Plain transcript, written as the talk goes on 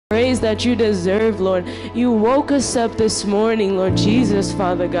praise that you deserve, Lord. You woke us up this morning, Lord Jesus,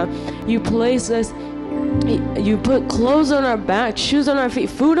 Father God. You placed us, you put clothes on our back, shoes on our feet,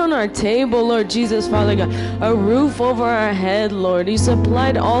 food on our table, Lord Jesus, Father God, a roof over our head, Lord. You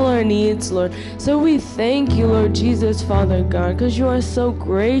supplied all our needs, Lord. So we thank you, Lord Jesus, Father God, because you are so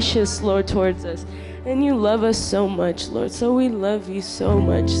gracious, Lord, towards us. And you love us so much, Lord. So we love you so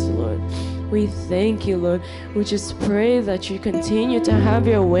much, Lord. We thank you, Lord. We just pray that you continue to have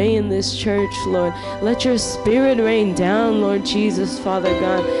your way in this church, Lord. Let your spirit rain down, Lord Jesus, Father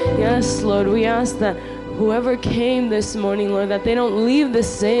God. Yes, Lord, we ask that whoever came this morning, Lord, that they don't leave the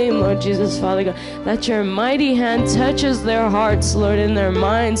same, Lord Jesus, Father God. That your mighty hand touches their hearts, Lord, in their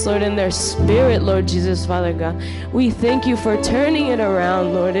minds, Lord, in their spirit, Lord Jesus, Father God. We thank you for turning it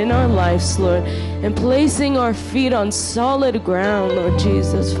around, Lord, in our lives, Lord, and placing our feet on solid ground, Lord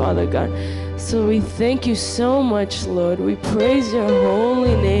Jesus, Father God. So we thank you so much, Lord. We praise your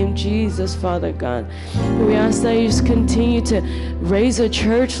holy name, Jesus, Father God. We ask that you just continue to raise a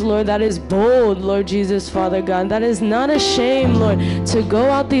church, Lord, that is bold, Lord Jesus, Father God, that is not ashamed, Lord, to go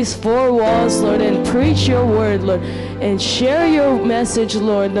out these four walls, Lord, and preach your word, Lord, and share your message,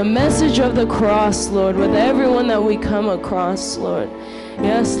 Lord, the message of the cross, Lord, with everyone that we come across, Lord.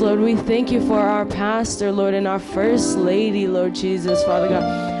 Yes, Lord, we thank you for our pastor, Lord, and our first lady, Lord Jesus, Father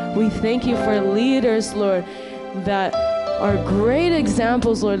God. We thank you for leaders, Lord, that are great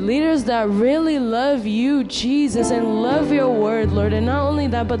examples, Lord. Leaders that really love you, Jesus, and love your word, Lord. And not only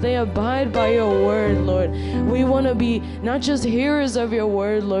that, but they abide by your word, Lord. We want to be not just hearers of your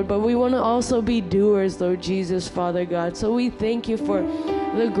word, Lord, but we want to also be doers, Lord Jesus, Father God. So we thank you for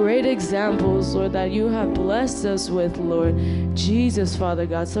the great examples, Lord, that you have blessed us with, Lord Jesus, Father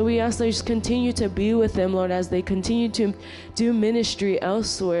God. So we ask that you just continue to be with them, Lord, as they continue to do ministry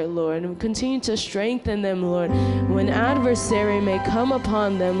elsewhere, Lord, and continue to strengthen them, Lord. When adversary may come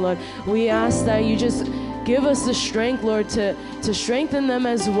upon them, Lord, we ask that you just give us the strength, Lord, to strengthen them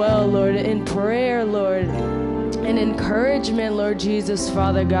as well, Lord, in prayer, Lord, and encouragement, Lord Jesus,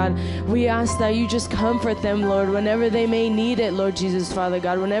 Father God. We ask that you just comfort them, Lord, whenever they may need it, Lord Jesus, Father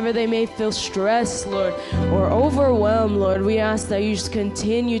God, whenever they may feel stressed, Lord, or overwhelmed, Lord. We ask that you just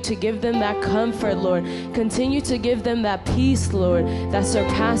continue to give them that comfort, Lord. Continue to give them that peace, Lord, that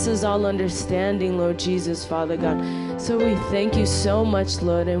surpasses all understanding, Lord Jesus, Father God. So we thank you so much,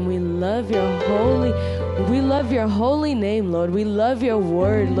 Lord, and we love your holy name, Lord. We love your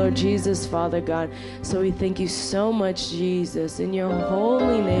word, Lord Jesus, Father God. So we thank you so much, Jesus. In your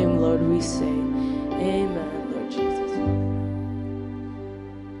holy name, Lord, we say, amen, Lord Jesus.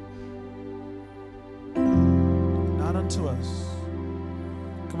 Not unto us.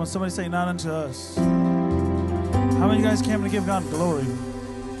 Come on, somebody say, not unto us. How many of you guys came to give God glory?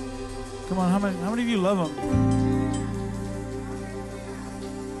 Come on, how many of you love him?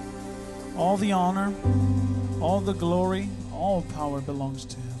 All the honor, all the glory, all power belongs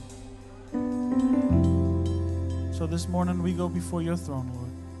to him. So this morning we go before your throne, Lord.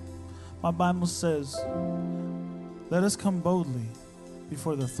 My Bible says, let us come boldly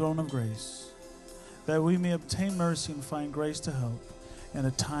before the throne of grace, that we may obtain mercy and find grace to help in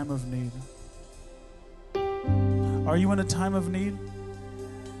a time of need. Are you in a time of need?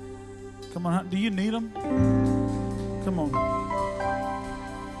 Come on, do you need him? Come on.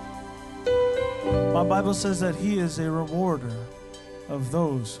 My Bible says that he is a rewarder of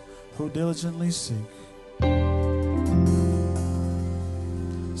those who diligently seek.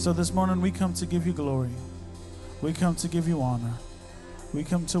 So this morning we come to give you glory. We come to give you honor. We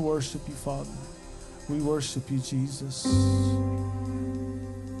come to worship you, Father. We worship you, Jesus.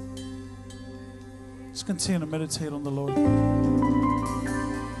 Just continue to meditate on the Lord.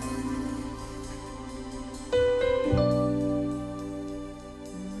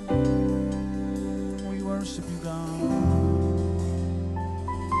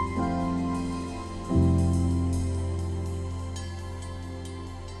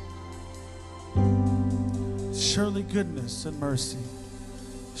 Surely goodness and mercy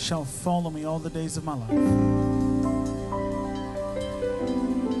shall follow me all the days of my life.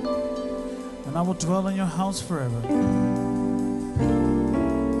 And I will dwell in your house forever.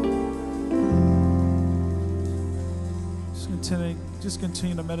 Just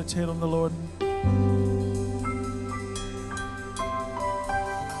continue to meditate on the Lord.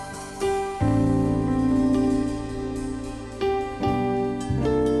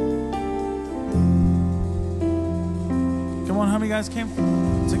 How many guys came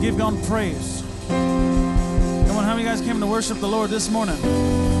to give God praise? Come on, how many guys came to worship the Lord this morning?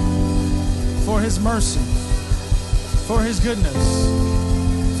 For his mercy, for his goodness,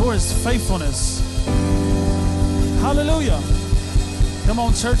 for his faithfulness. Hallelujah. Come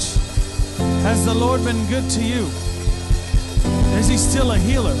on, church. Has the Lord been good to you? Is He still a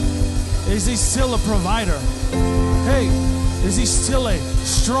healer? Is He still a provider? Hey, is He still a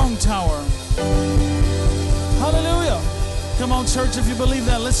strong tower? Hallelujah. Come on, church, if you believe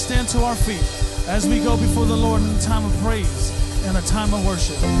that, let's stand to our feet as we go before the Lord in a time of praise and a time of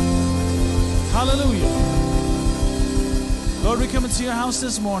worship. Hallelujah. Lord, we come into your house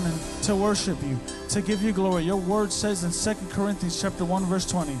this morning to worship you, to give you glory. Your word says in 2 Corinthians chapter 1, verse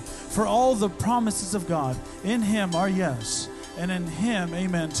 20, for all the promises of God in Him are yes, and in Him,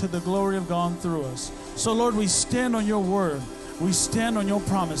 amen, to the glory of God through us. So, Lord, we stand on your word. We stand on your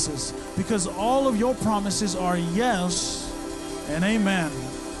promises, because all of your promises are yes and amen.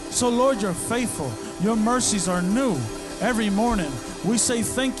 So, Lord, you're faithful. Your mercies are new every morning. We say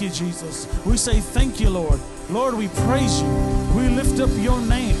thank you, Jesus. We say thank you, Lord. Lord, we praise you. We lift up your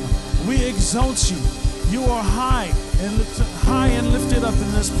name. We exalt you. You are high and lifted up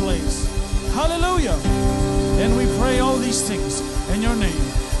in this place. Hallelujah. And we pray all these things in your name.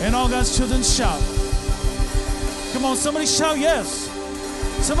 And all God's children shout. Come on, somebody shout yes.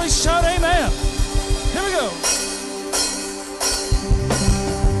 Somebody shout amen. Here we go.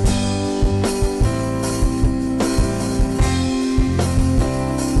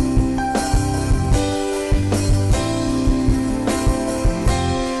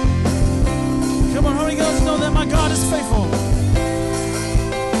 My God is faithful.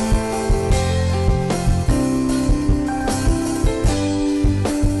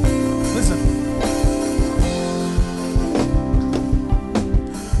 Listen.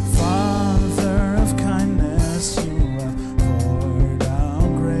 Father of kindness, you have poured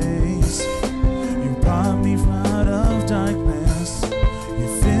out grace. You brought me out of darkness. You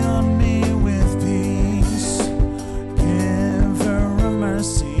filled me with peace. Giver of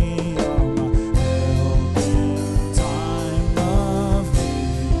mercy.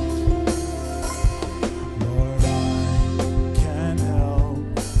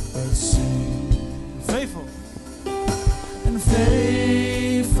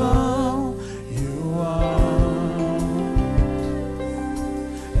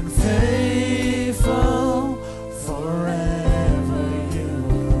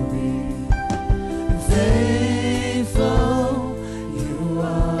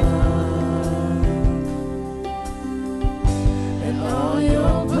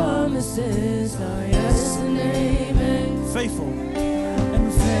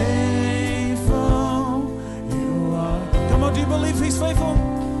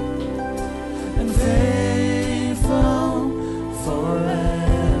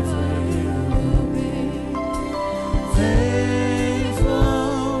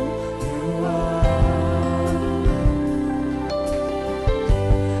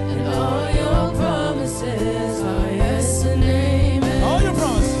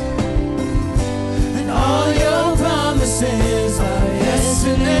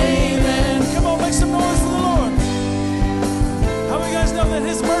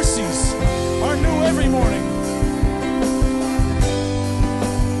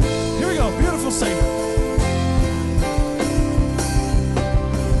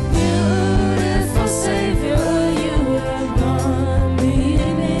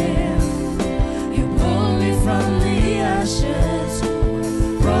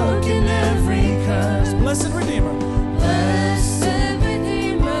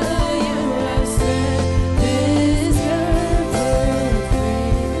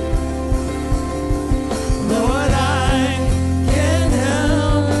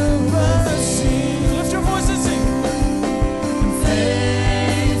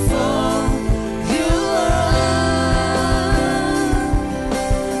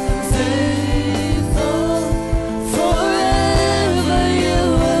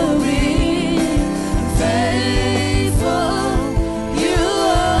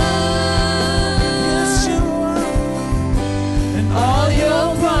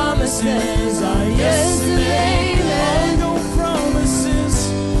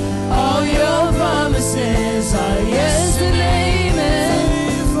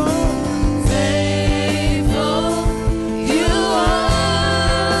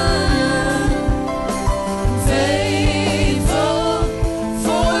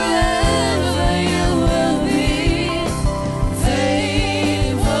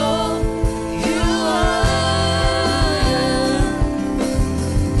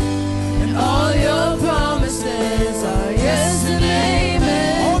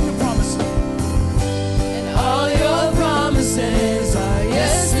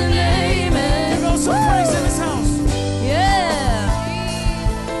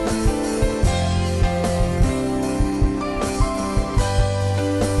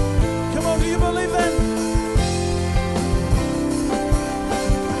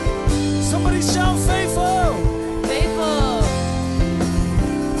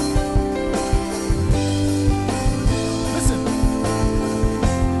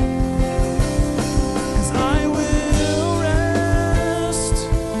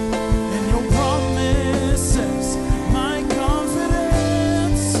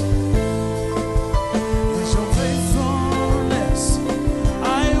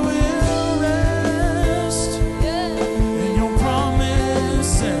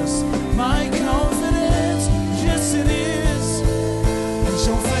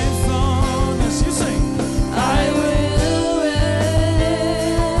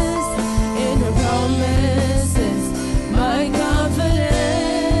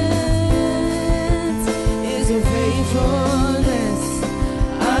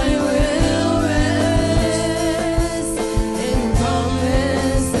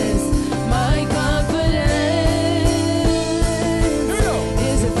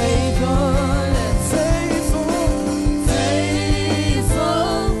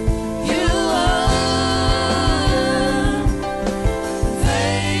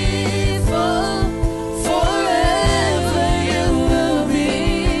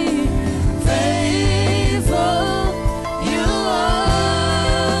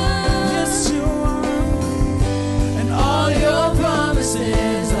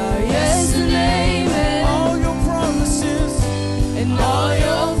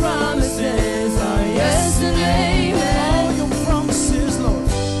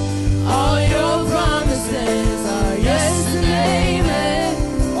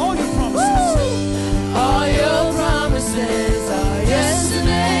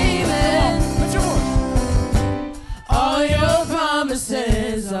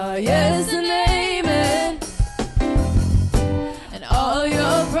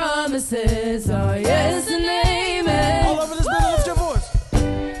 promises are yes and amen. All over this building, lift your voice.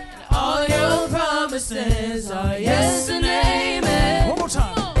 All your promises are yes and amen. One more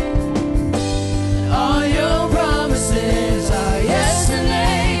time. All your promises are yes and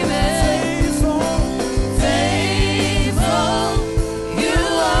amen. Faithful, Faithful you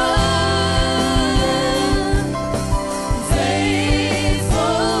are.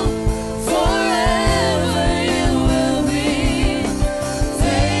 Faithful forever you will be.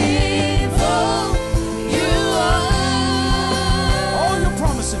 Faithful you are. all your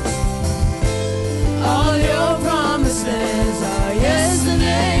promises. All your promises are yes and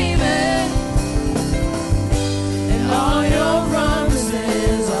amen. And all your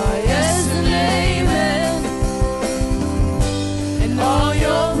promises are yes and amen. And all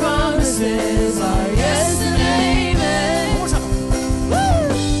your promises are yes and amen. One more time.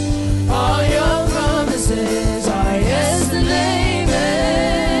 All your promises are yes and amen.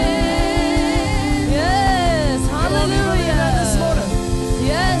 Yes, This hallelujah. morning,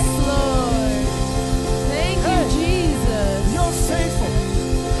 Yes, Lord. Thank you, Jesus. you're faithful.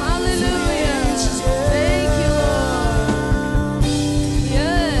 Hallelujah. Thank you, Lord.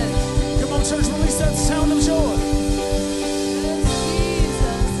 Yes. Come on, church, release that sound of joy. Yes,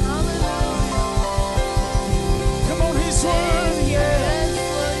 Jesus. Hallelujah. Come on, he's worthy. Yeah. Yes,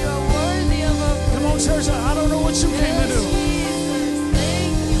 Lord, you are worthy of our Come on, church, I don't know what you came to Yes, do, Jesus.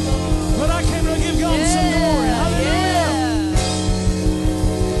 Thank you, Lord. but I came to give God some glory. Hallelujah.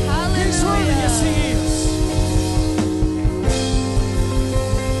 He's worthy. Yes, he is.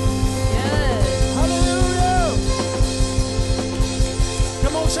 Yes. Hallelujah.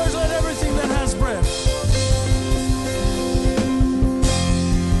 Come on, church, let everything that has breath.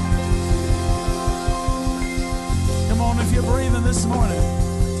 Come on, if you're breathing this morning,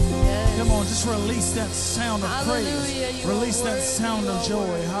 Yes. come on, just release that sound of Hallelujah, praise. you are Release that worthy, sound you of are joy.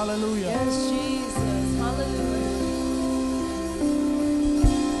 worthy. Hallelujah. Yes, Jesus. Hallelujah.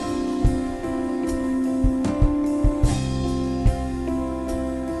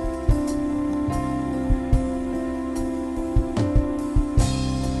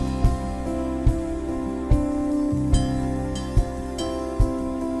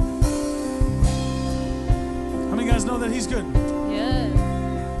 How many of you guys know that he's good? Yes.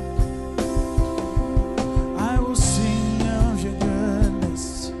 I will sing of your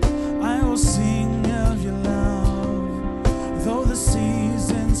goodness. I will sing of your love. Though the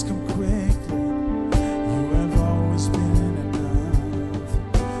seasons come quickly, you have always been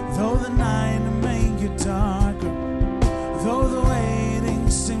enough. Though the night may get darker, though the waiting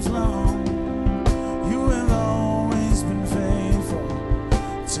seems long, you have always been faithful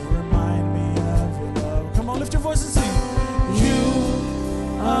to remind me of your love. Come on, lift your voice and sing. You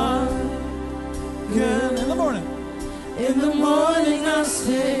are good in the morning. In the morning I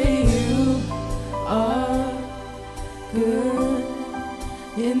say you are good.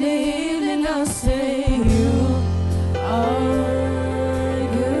 In the evening I say you are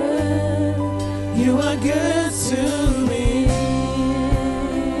good. You are good to me.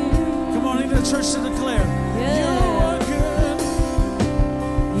 Come on, I need the church to declare. You are good.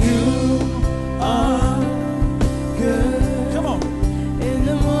 You are good. Come on. In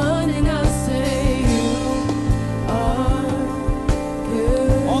the morning I say you are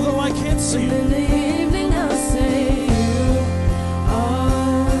good. Although I can't see And it. in the evening I say you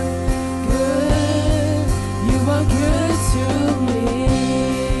are good. You are good to me.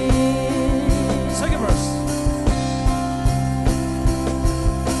 Second verse.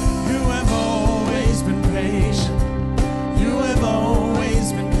 You have always been patient. You have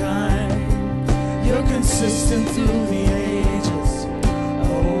always been kind. You're consistent through the ages.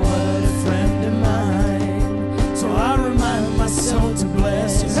 Oh, what a friend of mine. So I remind myself to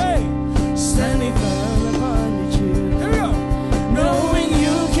bless you. Hey, standing firm upon the truth. Here we go. Knowing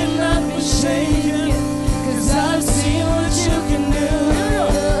you cannot be shaken, 'cause I've seen what you can do. Here we go.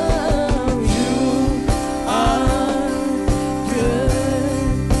 You are good.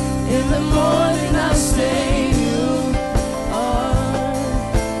 In the morning I say you are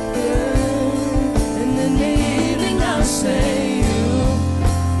good. And in the evening I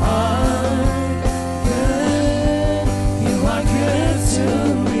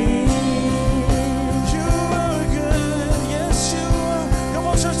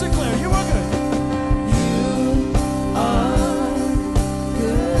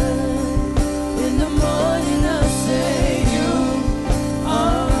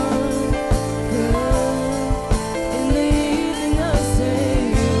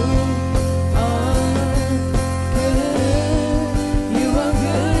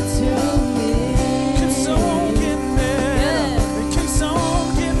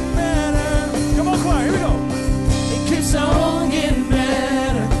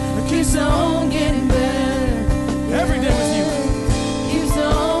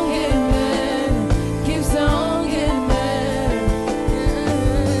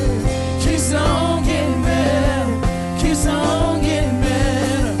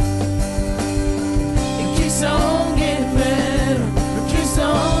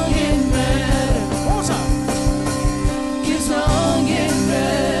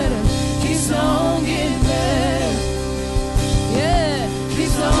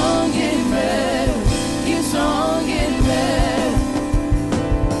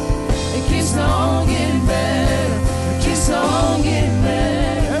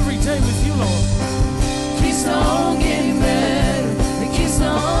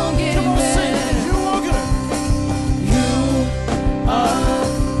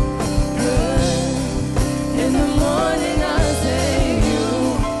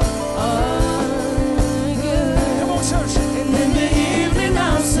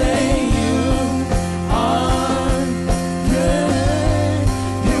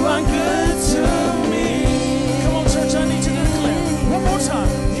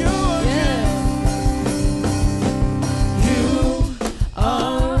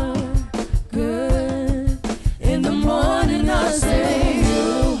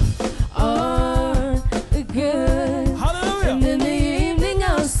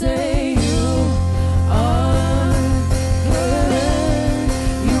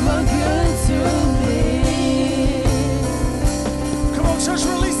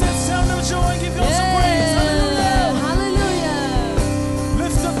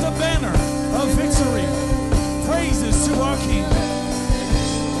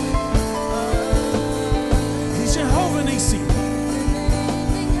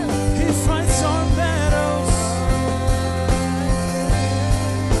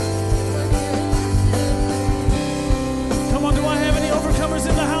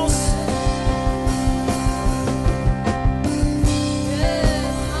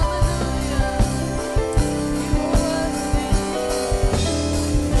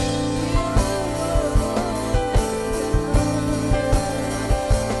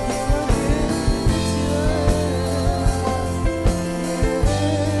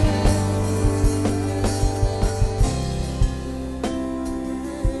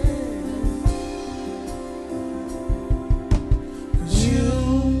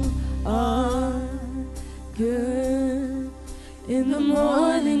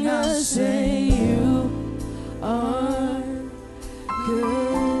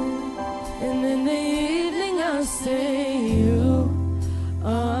say you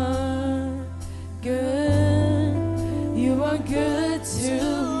are good. You are good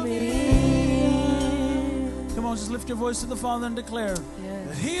to me. Come on, just lift your voice to the Father and declare Yes.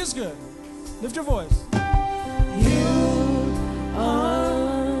 that He is good. Lift your voice. You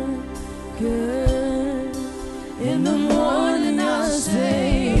are good. In the morning I'll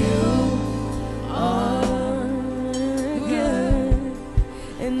say you are good.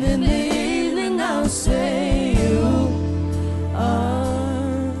 And in the evening I'll say you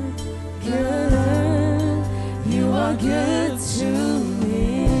are good. You are good to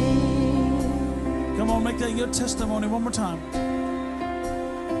me. Come on, make that your testimony one more time.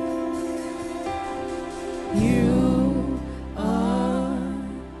 You are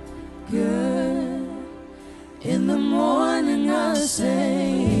good. In the morning I'll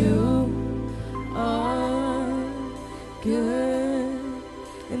say you are good.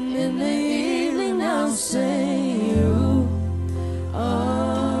 And in the evening I'll say you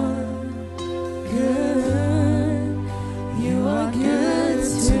are good. You are good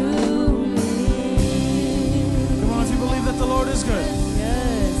to me. Come on, if you believe that the Lord is good,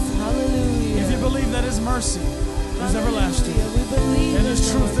 Yes, hallelujah. if you believe that His mercy is everlasting, We believe and His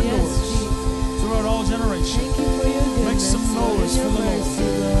it, truth Lord. Yes, endures Jesus. throughout all generations. Thank you for your goodness. Make some Lord, noise and for the your Lord. mercy,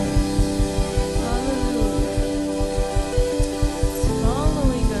 Lord. Hallelujah. It's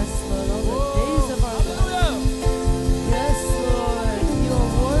following us, Lord, all the days of our life. Yes, Lord, you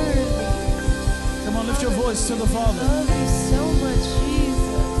are worthy. Come on, lift your voice to the Father. Love you so much,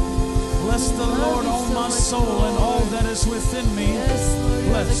 Jesus. Bless the Lord, you O so my much, soul, and Lord. all that is within me. Yes, Lord, you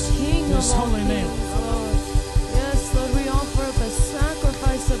are Bless the King His of all holy name. kings, Lord. Yes, Lord, we offer up a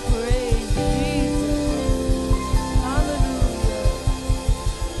sacrifice of praise, Jesus. Hallelujah.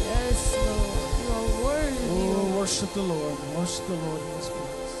 Yes, Lord, you are worthy. Oh, worship the Lord. Worship the Lord in this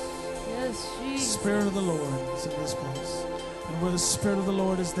place. Yes, The Jesus. Spirit of the Lord is in this place. And where the Spirit of the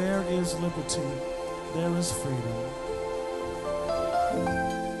Lord is, there is liberty. There is freedom.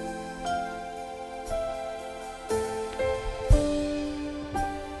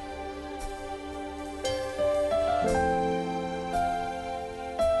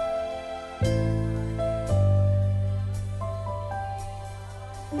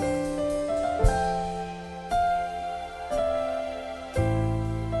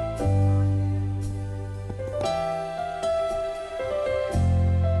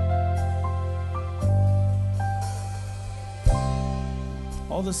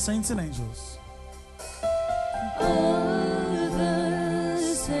 All the saints and angels. All the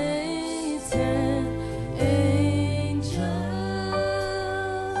saints and angels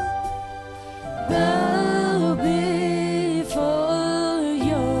bow before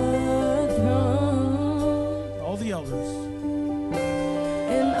your throne, All the elders.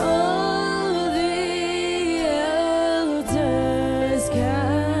 and all the elders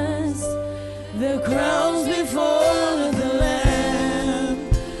cast their crowns before the Lamb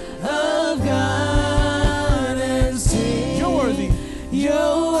of God and sing.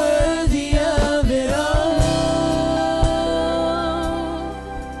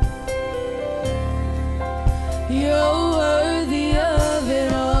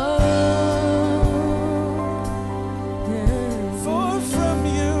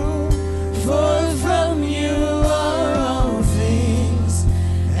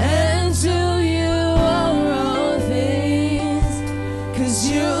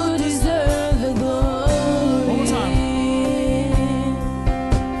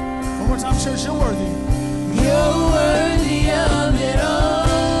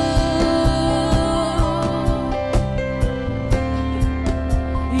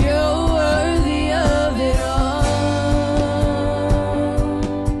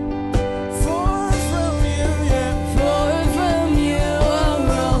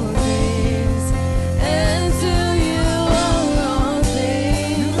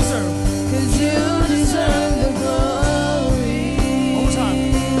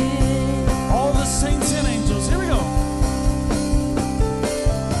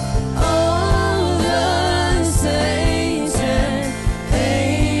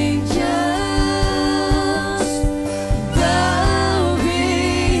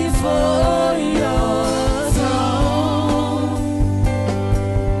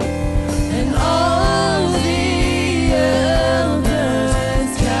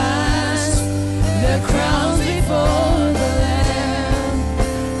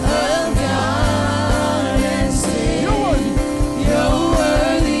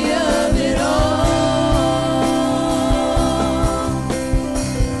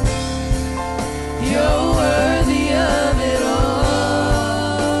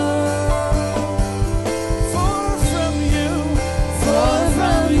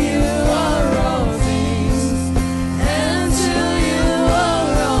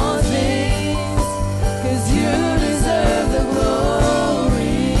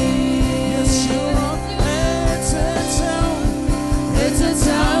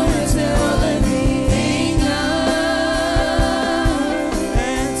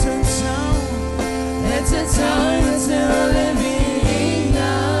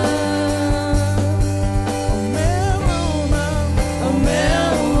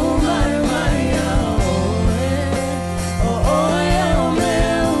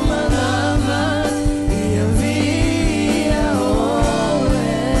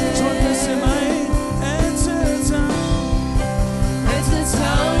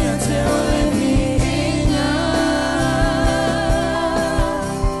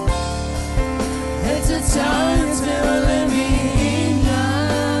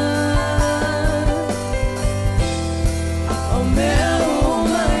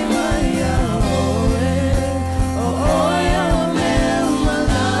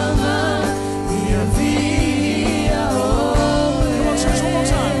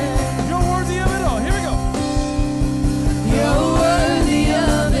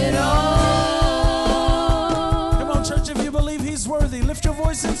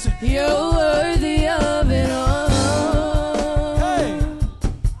 You're worthy of it all. Hey,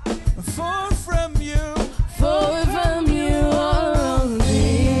 for from you are all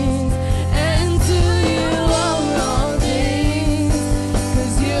things, and to you are all things,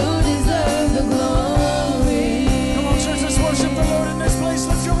 'cause you deserve the glory. Come on, church, let's worship the Lord in this place.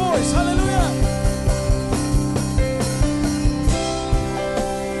 Lift your voice. Hallelujah.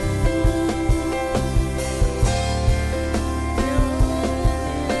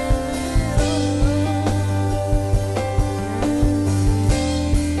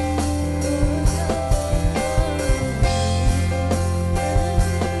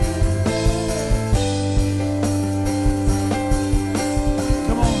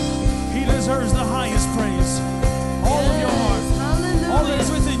 Come on. He deserves the highest praise. All of your heart. Hallelujah. All that is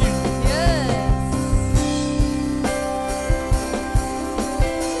within you. Yes.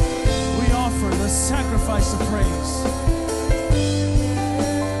 We offer the sacrifice of praise.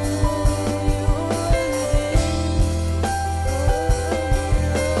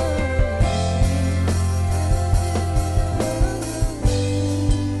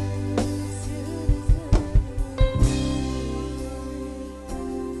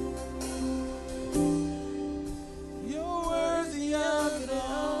 You're worthy of it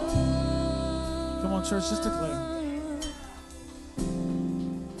all. Come on, church, just declare.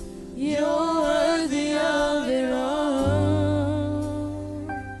 You're worthy of it all.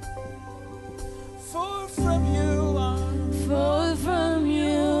 For from you are. For from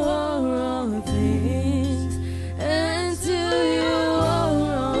you are all things, and to you are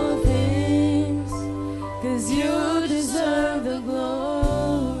all things, 'cause you deserve the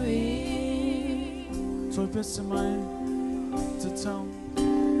glory. Så bästa mig till town.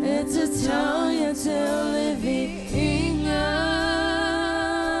 It's a town jag till living.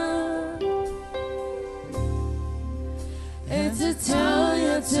 It's a town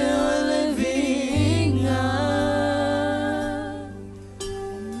jag till living.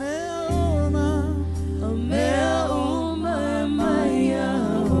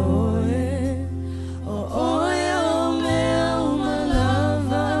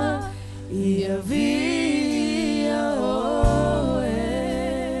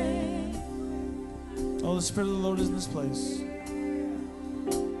 Oh, the Spirit of the Lord is in this place.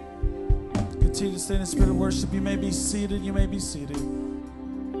 Continue to stay in the spirit of worship. You may be seated. You may be seated.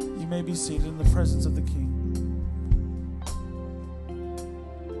 You may be seated in the presence of the King.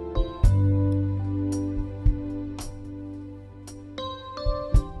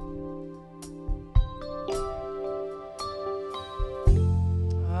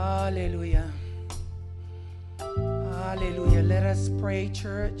 Hallelujah. Hallelujah. Let us pray,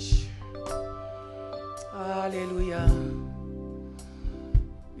 church. Hallelujah.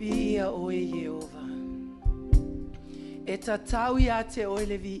 Via oe Jehovah. Eta tau ia te oe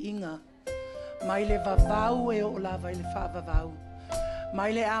le vi inga. Mai le vavau e o lava i le whavavau.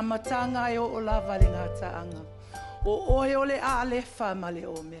 Mai le amatanga e o lava le ngataanga. O oe o le alefa ma le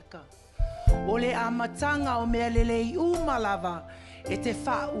o meka. O le amatanga o mea lelei umalava. E te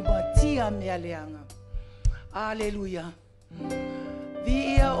wha umatia mea leanga. Alleluia.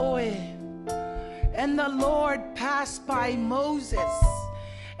 Via oe. And the Lord passed by Moses,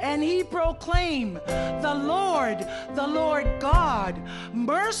 and he proclaimed, the Lord God,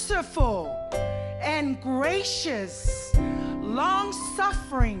 merciful and gracious,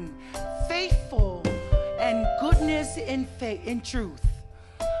 long-suffering, faithful, and goodness in faith, in truth.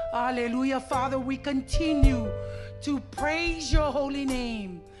 Hallelujah. Father, we continue to praise your holy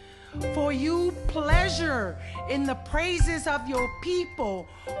name. For you pleasure in the praises of your people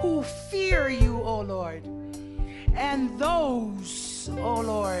who fear you, O Lord. And those, O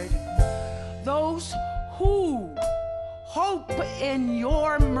Lord, those who hope in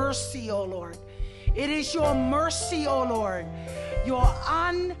your mercy, O Lord. It is your mercy, O Lord, your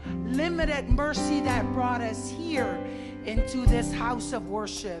unlimited mercy that brought us here into this house of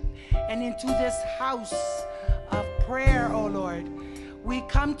worship and into this house of prayer, O Lord. We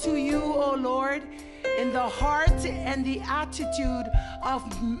come to you, O Lord, in the heart and the attitude of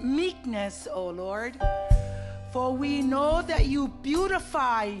meekness, O Lord. For we know that you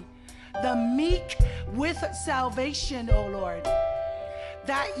beautify the meek with salvation, O Lord.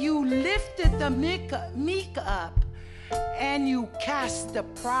 That you lifted the meek up and you cast the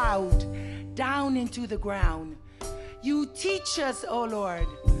proud down into the ground. You teach us, O Lord,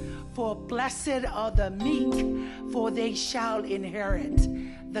 for blessed are the meek, for they shall inherit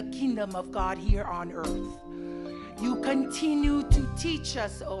the kingdom of God here on earth. You continue to teach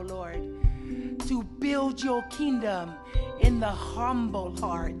us, O Lord, to build your kingdom in the humble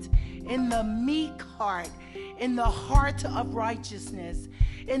heart, in the meek heart, in the heart of righteousness,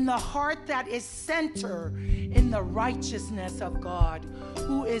 in the heart that is centered in the righteousness of God,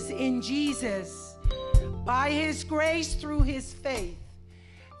 who is in Jesus, by his grace through his faith,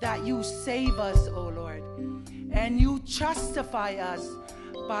 that you save us, O Lord, and you justify us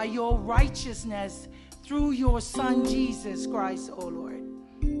by your righteousness through your Son, Jesus Christ, O Lord.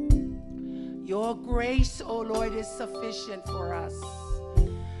 Your grace, O Lord, is sufficient for us.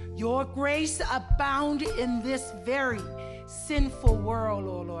 Your grace abound in this very sinful world,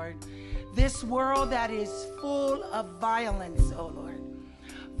 O Lord. This world that is full of violence, O Lord.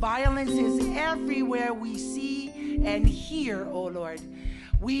 Violence is everywhere we see and hear, O Lord.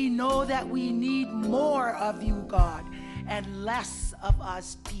 We know that we need more of you, God, and less of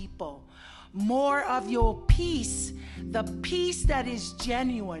us people. More of your peace, the peace that is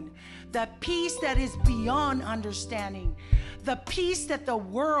genuine, the peace that is beyond understanding, the peace that the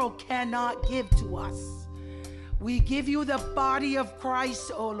world cannot give to us. We give you the body of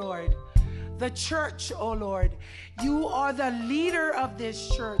Christ, O Lord, the church, O Lord. You are the leader of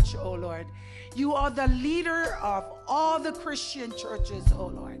this church, O Lord. You are the leader of all the Christian churches, O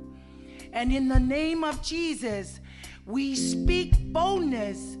Lord. And in the name of Jesus, we speak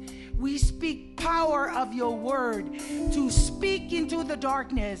boldness. We speak power of your word to speak into the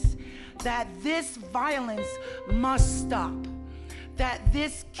darkness that this violence must stop, that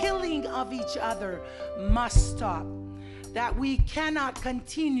this killing of each other must stop, that we cannot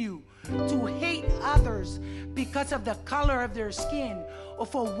continue to hate others because of the color of their skin or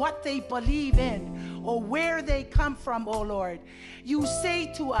for what they believe in or where they come from, oh Lord. You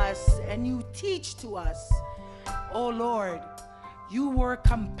say to us and you teach to us, oh Lord, you were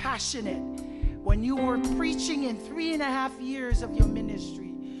compassionate when you were preaching in 3.5 years of your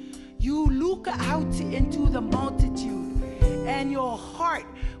ministry. You look out into the multitude and your heart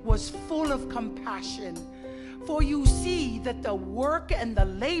was full of compassion. For you see that the work and the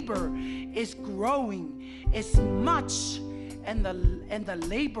labor is growing, is much, and the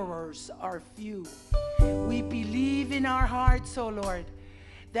laborers are few. We believe in our hearts, O Lord,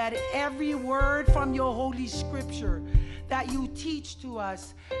 that every word from your holy scripture that you teach to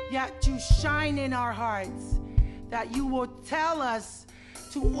us, yet to shine in our hearts, that you will tell us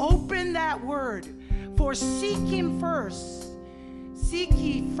to open that word, for seek him first. Seek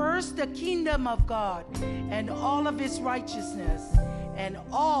ye first the kingdom of God and all of his righteousness, and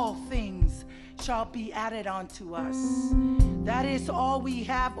all things shall be added unto us. That is all we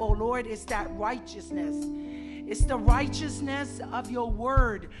have, O Lord, is that righteousness. It's the righteousness of your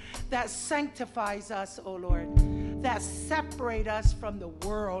word that sanctifies us, O Lord, that separate us from the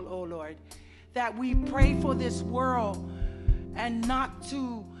world, O Lord. That we pray for this world and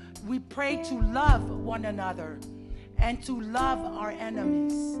we pray to love one another and to love our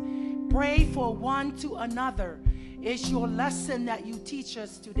enemies. Pray for one to another is your lesson that you teach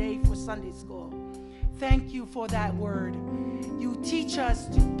us today for Sunday school. Thank you for that word. You teach us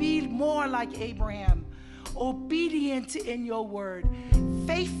to be more like Abraham, obedient in your word,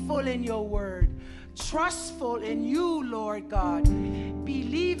 faithful in your word, trustful in you, Lord God,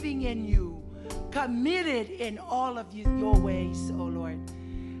 believing in you, committed in all of your ways, O Lord.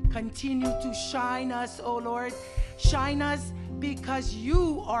 Continue to shine us, O Lord. Shine us because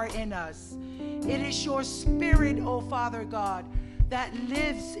you are in us. It is your spirit, O Father God, that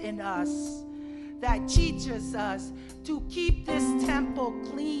lives in us, that teaches us to keep this temple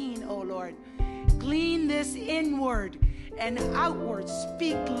clean, O Lord. Clean this inward and outward.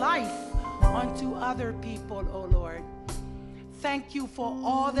 Speak life unto other people, O Lord. Thank you for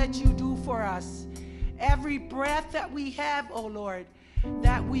all that you do for us. Every breath that we have, O Lord,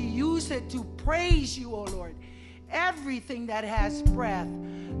 that we use it to praise you, O Lord. Everything that has breath,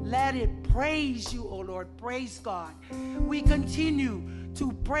 let it praise you, O Lord. Praise God. We continue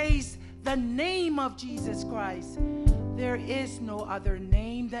to praise the name of Jesus Christ. There is no other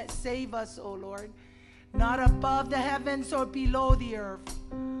name that save us, O Lord. Not above the heavens or below the earth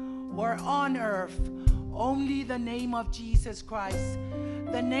or on earth. Only the name of Jesus Christ.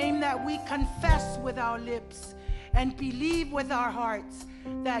 The name that we confess with our lips and believe with our hearts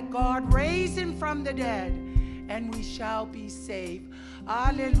that God raised him from the dead, and we shall be saved.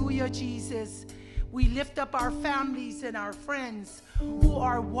 Hallelujah, Jesus. We lift up our families and our friends who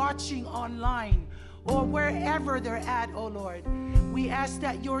are watching online or wherever they're at, oh Lord. We ask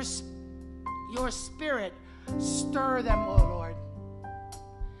that your spirit stir them, oh Lord.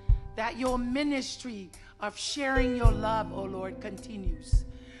 That your ministry of sharing your love, oh Lord, continues.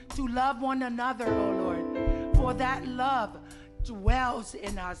 To love one another, oh Lord. For that love dwells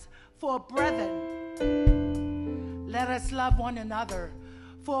in us. For brethren, let us love one another.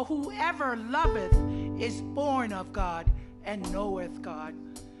 For whoever loveth is born of God and knoweth, God.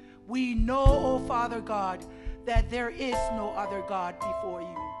 We know, O Father God, that there is no other God before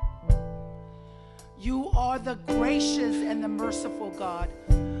you. You are the gracious and the merciful God,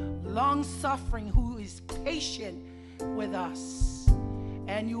 long-suffering, who is patient with us.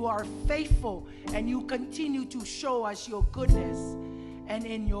 And you are faithful, and you continue to show us your goodness and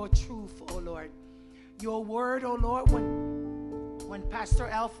in your truth, O Lord. Your word, O Lord, when Pastor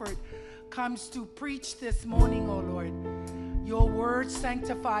Alfred comes to preach this morning, O Lord, your word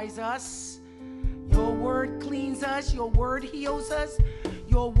sanctifies us. Your word cleans us. Your word heals us.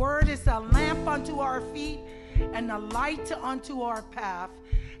 Your word is a lamp unto our feet and a light unto our path.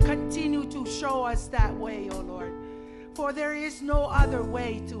 Continue to show us that way, O Lord. For there is no other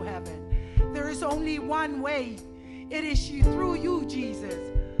way to heaven. There is only one way. It is through you, Jesus.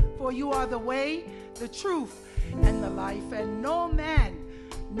 For you are the way, the truth, and the life. And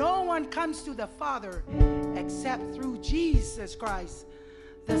no one comes to the Father except through Jesus Christ,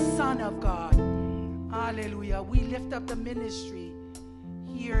 the Son of God. Hallelujah. We lift up the ministry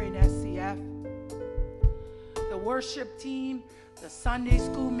here in SCF, the worship team, the Sunday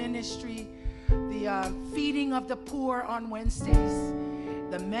school ministry, the feeding of the poor on Wednesdays,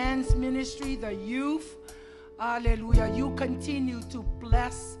 the men's ministry, the youth. Hallelujah. You continue to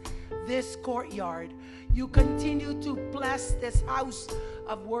bless this courtyard. You continue to bless this house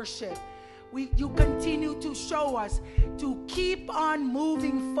of worship. You continue to show us to keep on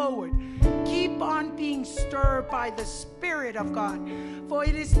moving forward. Keep on being stirred by the Spirit of God. For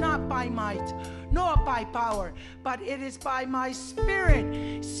it is not by might, nor by power, but it is by my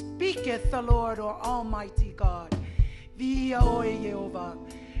Spirit, speaketh the Lord, or Almighty God.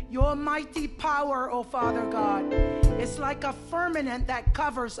 Your mighty power, O Father God, is like a firmament that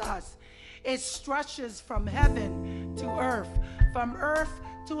covers us. It stretches from heaven to earth, from earth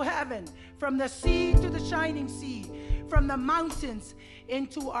to heaven, from the sea to the shining sea, from the mountains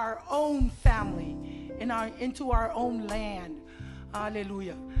into our own family, into our own land.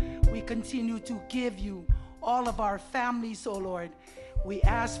 Hallelujah. We continue to give you all of our families, O Lord. We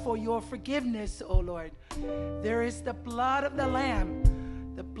ask for your forgiveness, O Lord. There is the blood of the Lamb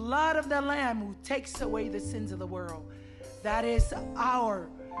who takes away the sins of the world. That is our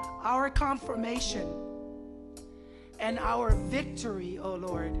confirmation and our victory, O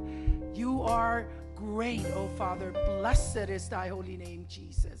Lord. You are great, O Father. Blessed is thy holy name,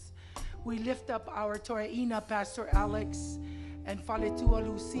 Jesus. We lift up our Toraina, Pastor Alex, and Faletua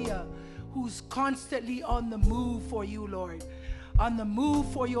Lucia, who's constantly on the move for you, Lord. On the move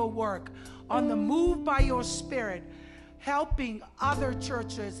for your work. On the move by your Spirit, helping other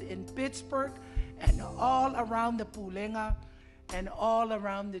churches in Pittsburgh and all around the Pulenga and all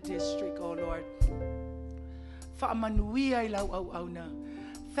around the district, oh Lord.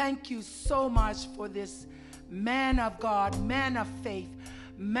 Thank you so much for this man of God, man of faith,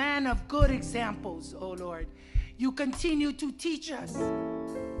 man of good examples, oh Lord. You continue to teach us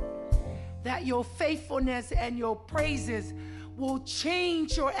that your faithfulness and your praises will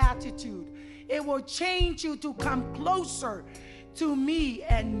change your attitude. It will change you to come closer to me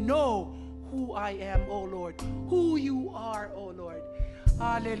and know who I am, oh Lord, who you are, oh Lord.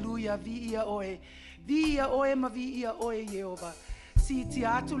 Hallelujah. Via oe. Via oe ma via oe Jehovah. Si te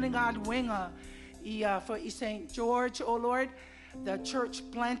atulinga luenga for St. George, oh Lord, the church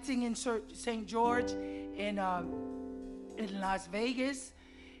planting in St. George in Las Vegas,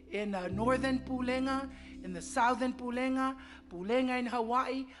 in northern Pulenga, in the southern Pulenga, Pulenga in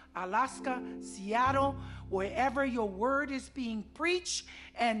Hawaii, Alaska, Seattle, wherever your word is being preached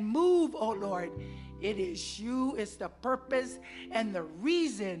and move, oh Lord. It is you, it's the purpose and the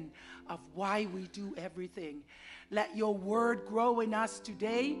reason of why we do everything. Let your word grow in us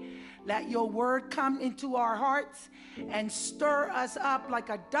today. Let your word come into our hearts and stir us up like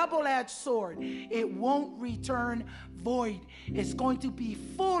a double-edged sword. It won't return void. It's going to be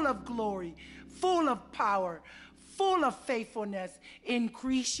full of glory, full of power, full of faithfulness.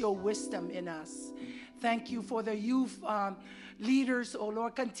 Increase your wisdom in us. Thank you for the youth leaders, oh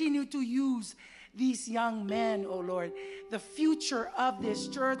Lord. Continue to use these young men, oh Lord, the future of this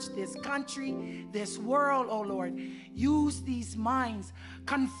church, this country, this world, oh Lord. Use these minds,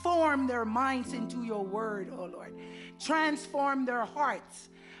 conform their minds into your word, oh Lord. Transform their hearts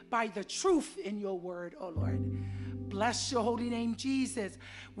by the truth in your word, oh Lord. Bless your holy name, Jesus.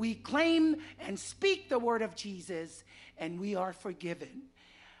 We claim and speak the word of Jesus, and we are forgiven.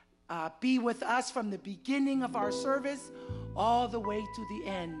 Be with us from the beginning of our service all the way to the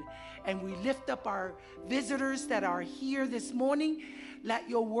end. And we lift up our visitors that are here this morning. Let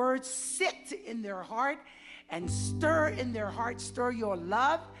your words sit in their heart and stir in their hearts, stir your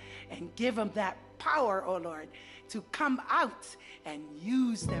love, and give them that power, oh Lord, to come out and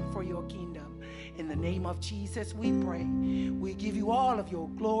use them for your kingdom. In the name of Jesus, we pray. We give you all of your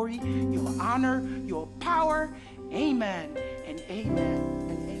glory, your honor, your power. Amen and amen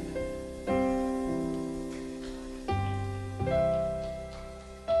and amen.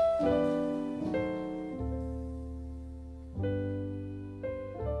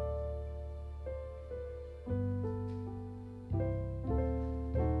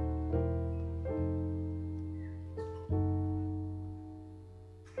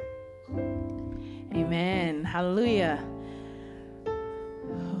 Amen. Hallelujah.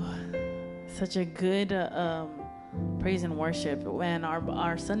 Oh, such a good praise and worship. When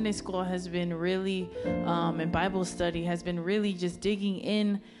our Sunday school has been really, and Bible study has been really just digging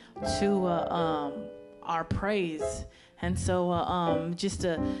in to our praise. And so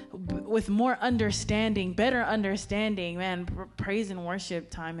with more understanding, better understanding, man, praise and worship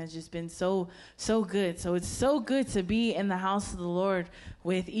time has just been so good. So it's so good to be in the house of the Lord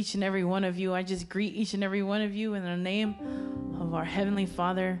with each and every one of you. I just greet each and every one of you in the name of our Heavenly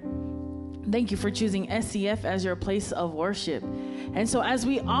Father. Thank you for choosing SCF as your place of worship. And so as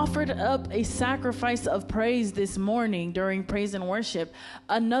we offered up a sacrifice of praise this morning during praise and worship,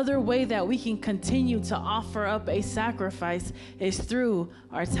 another way that we can continue to offer up a sacrifice is through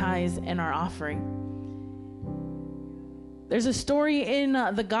our tithes and our offering. There's a story in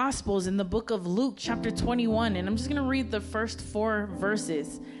the Gospels in the book of Luke chapter 21, and I'm just going to read the first 4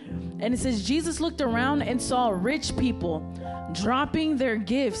 verses. And it says, Jesus looked around and saw rich people dropping their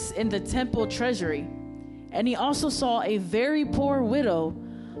gifts in the temple treasury. And he also saw a very poor widow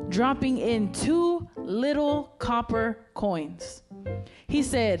dropping in 2 little copper coins. He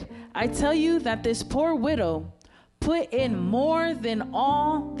said, I tell you that this poor widow put in more than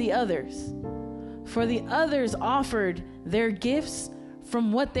all the others. For the others offered their gifts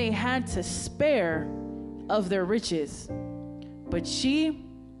from what they had to spare of their riches. But she,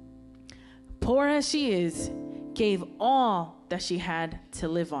 poor as she is, gave all that she had to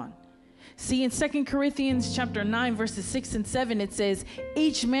live on. See, in 2 Corinthians chapter 9, verses 6 and 7, it says,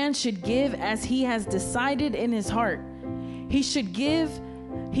 each man should give as he has decided in his heart. He should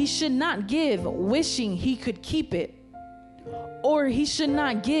not give wishing he could keep it, or he should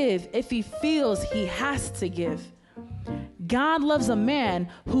not give if he feels he has to give. God loves a man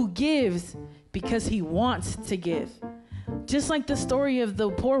who gives because he wants to give. Just like the story of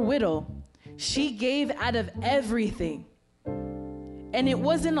the poor widow, she gave out of everything. And it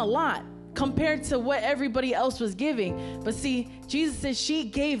wasn't a lot compared to what everybody else was giving. But see, Jesus says she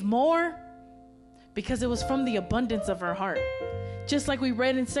gave more because it was from the abundance of her heart. Just like we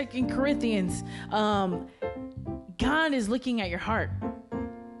read in 2 Corinthians, God is looking at your heart.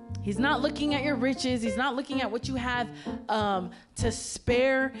 He's not looking at your riches. He's not looking at what you have to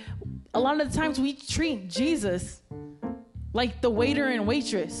spare. A lot of the times we treat Jesus like the waiter and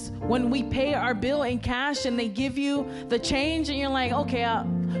waitress. When we pay our bill in cash and they give you the change and you're like, okay,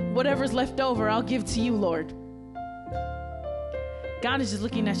 whatever's left over, I'll give to you, Lord. God is just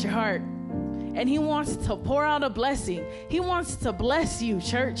looking at your heart, and he wants to pour out a blessing. He wants to bless you,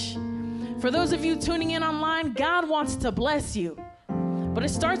 church. For those of you tuning in online, God wants to bless you. But it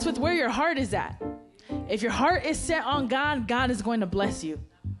starts with where your heart is at. If your heart is set on God, God is going to bless you.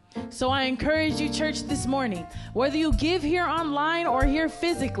 So I encourage you, church, this morning, whether you give here online or here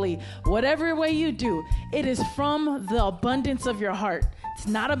physically, whatever way you do, it is from the abundance of your heart. It's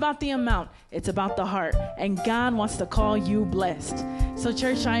not about the amount, it's about the heart. And God wants to call you blessed. So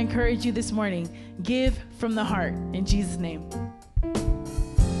church, I encourage you this morning, give from the heart in Jesus' name.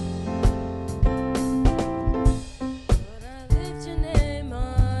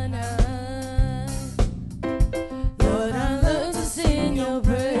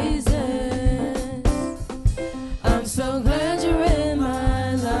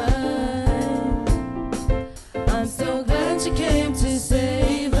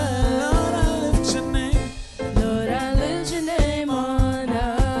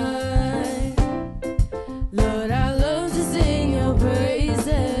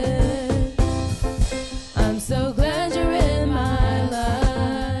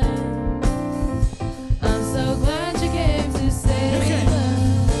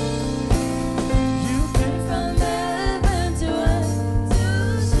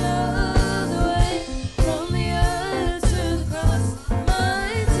 My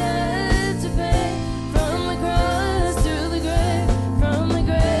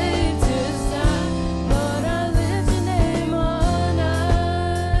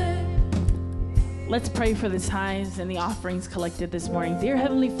let's pray for the tithes and the offerings collected this morning. Dear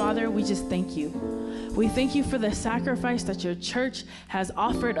Heavenly Father, we just thank you. We thank you for the sacrifice that your church has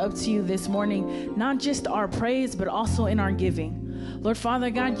offered up to you this morning, not just our praise, but also in our giving. Lord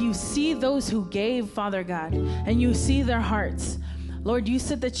Father God, you see those who gave, Father God, and you see their hearts. Lord, you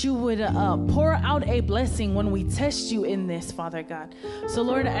said that you would pour out a blessing when we test you in this, Father God. So,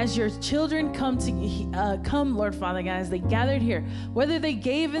 Lord, as your children come, Lord Father God, as they gathered here, whether they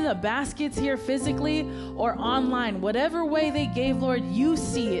gave in the baskets here physically or online, whatever way they gave, Lord, you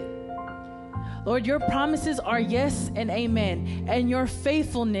see it. Lord, your promises are yes and amen, and your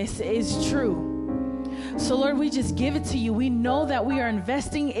faithfulness is true. So, Lord, we just give it to you. We know that we are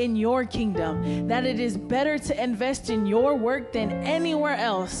investing in your kingdom, that it is better to invest in your work than anywhere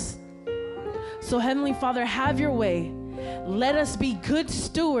else. So, Heavenly Father, have your way. Let us be good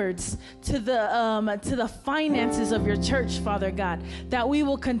stewards to the finances of your church, Father God, that we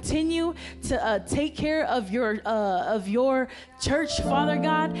will continue to take care of your church, Father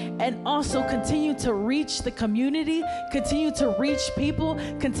God, and also continue to reach the community, continue to reach people,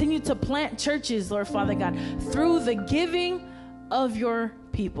 continue to plant churches, Lord Father God, through the giving of your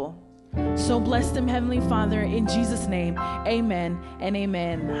people. So bless them, Heavenly Father, in Jesus' name. Amen and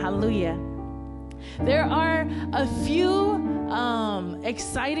amen. Hallelujah. There are a few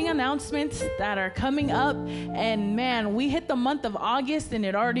exciting announcements that are coming up, and man, we hit the month of August and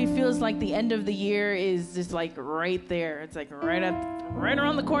it already feels like the end of the year is just like right there. It's like right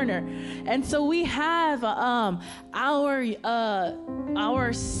around the corner. And so we have our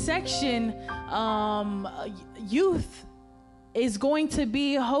section youth is going to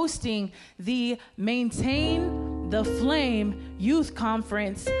be hosting the Maintain the Flame Youth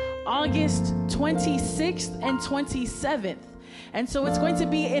Conference August 26th and 27th. And so it's going to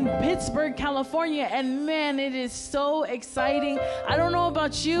be in Pittsburgh, California. And man, it is so exciting. I don't know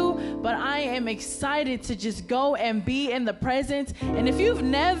about you, but I am excited to just go and be in the presence. And if you've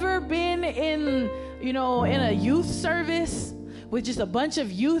never been in a youth service with just a bunch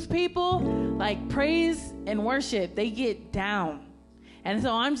of youth people, like praise and worship, they get down. And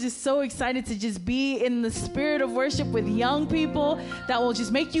so I'm just so excited to just be in the spirit of worship with young people that will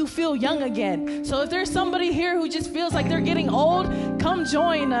just make you feel young again. So if there's somebody here who just feels like they're getting old, come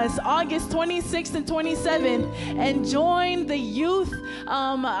join us August 26th and 27th and join the youth.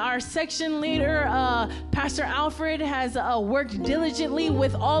 Our section leader, Pastor Alfred, has worked diligently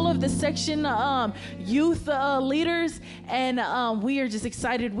with all of the section youth leaders, and we are just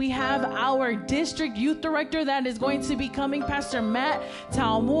excited. We have our district youth director that is going to be coming, Pastor Matt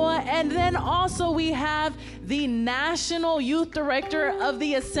Talmua, and then also we have the national youth director of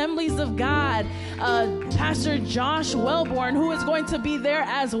the Assemblies of God, Pastor Josh Wellborn, who is going to be there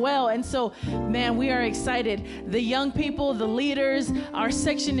as well. And so, man, we are excited. The young people, the leaders, our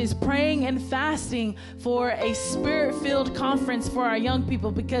section is praying and fasting for a spirit-filled conference for our young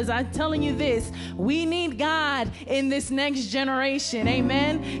people, because I'm telling you this, we need God in this next generation.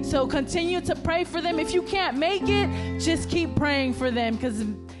 Amen. So continue to pray for them. If you can't make it, just keep praying for them, because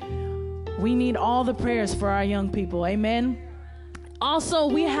we need all the prayers for our young people. Amen. Also,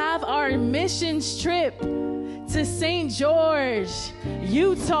 we have our missions trip to St. George,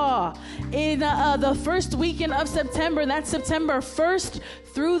 Utah in the first weekend of September. That's September 1st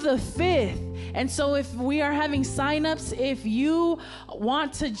through the 5th. And so if we are having signups, if you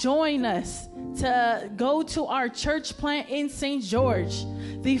want to join us to go to our church plant in St. George,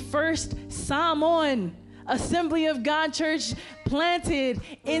 the first Samoan Assembly of God church planted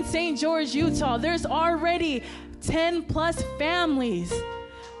in St. George, Utah. There's already 10 plus families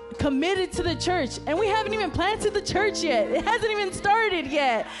committed to the church, and we haven't even planted the church yet. It hasn't even started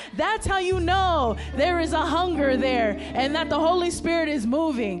yet. That's how you know there is a hunger there and that the Holy Spirit is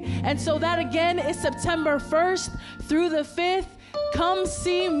moving. And so that again is September 1st through the 5th. Come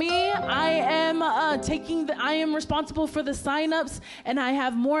see me. I am responsible for the signups, and I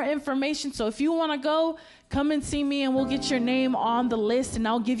have more information. So if you want to go, come and see me, and we'll get your name on the list, and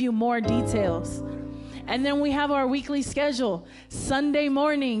I'll give you more details. And then we have our weekly schedule. Sunday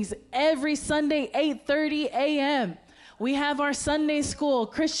mornings, every Sunday, 8:30 a.m. We have our Sunday school,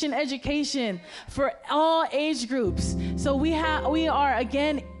 Christian education for all age groups. So we are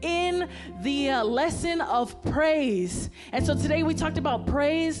again in the lesson of praise. And so today we talked about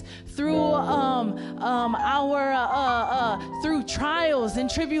praise through through trials and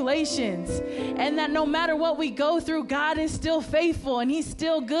tribulations, and that no matter what we go through, God is still faithful and He's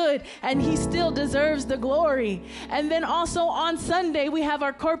still good and He still deserves the glory. And then also on Sunday we have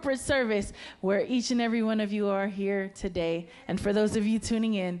our corporate service where each and every one of you are here today. And for those of you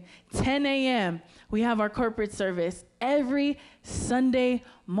tuning in, 10 a.m. we have our corporate service every Sunday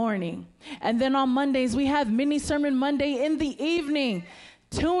morning. And then on Mondays, we have Mini Sermon Monday in the evening.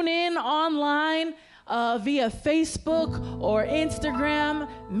 Tune in online via Facebook or Instagram,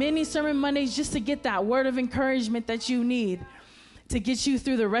 Mini Sermon Mondays, just to get that word of encouragement that you need to get you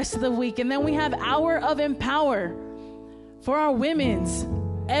through the rest of the week. And then we have Hour of Empower for our women's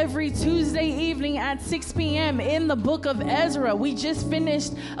every Tuesday evening at 6 p.m. in the book of Ezra. We just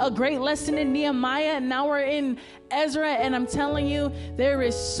finished a great lesson in Nehemiah, and now we're in Ezra, and I'm telling you, there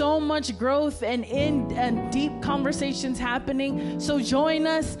is so much growth and deep conversations happening. So join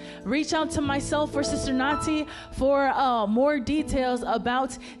us. Reach out to myself or Sister Nati for more details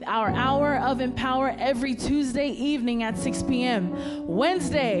about our Hour of Empower every Tuesday evening at 6 p.m.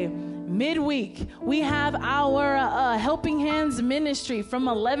 Wednesday, midweek, we have our Helping Hands ministry from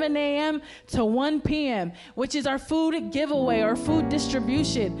 11 a.m. to 1 p.m., which is our food giveaway or food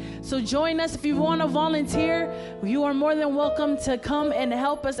distribution. So join us. If you want to volunteer, you are more than welcome to come and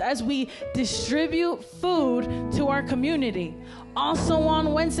help us as we distribute food to our community. Also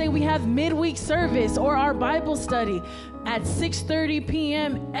on Wednesday, we have midweek service or our Bible study at 6:30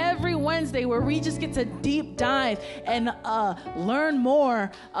 p.m. every Wednesday, where we just get to deep dive and learn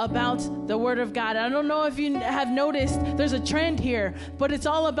more about the Word of God. I don't know if you have noticed, there's a trend here, but it's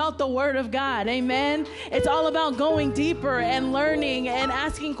all about the Word of God. Amen. It's all about going deeper and learning and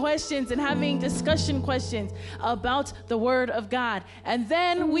asking questions and having discussion questions about the Word of God. And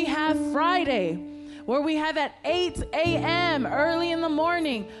then we have Friday, where we have at 8 a.m. early in the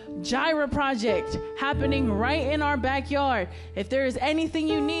morning, Gyra Project happening right in our backyard. If there is anything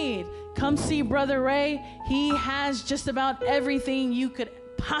you need, come see Brother Ray. He has just about everything you could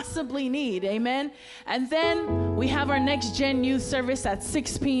possibly need. Amen. And then we have our Next Gen Youth Service at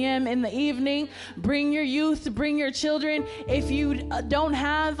 6 p.m. in the evening. Bring your youth, bring your children. If you don't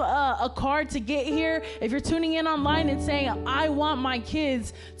have a card to get here, if you're tuning in online and saying, I want my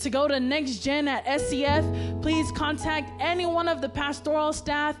kids to go to Next Gen at SCF, please contact any one of the pastoral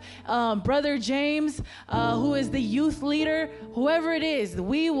staff, Brother James, who is the youth leader, whoever it is.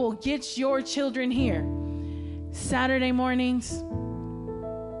 We will get your children here. Saturday mornings,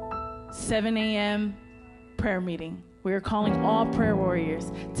 7 a.m. prayer meeting. We are calling all prayer warriors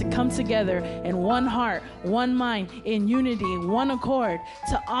to come together in one heart, one mind, in unity, one accord,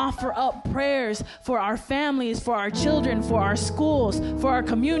 to offer up prayers for our families, for our children, for our schools, for our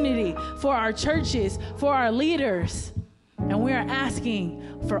community, for our churches, for our leaders. And we are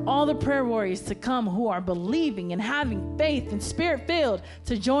asking for all the prayer warriors to come who are believing and having faith and spirit-filled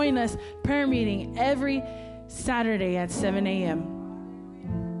to join us prayer meeting every Saturday at 7 a.m.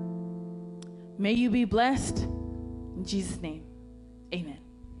 May you be blessed. In Jesus' name, amen.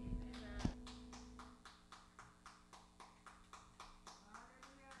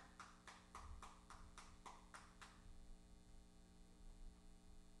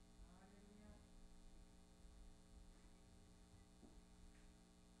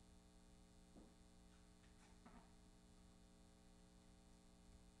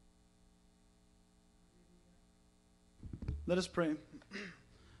 Let us pray.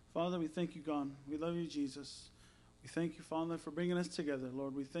 Father, we thank you, God. We love you, Jesus. We thank you, Father, for bringing us together,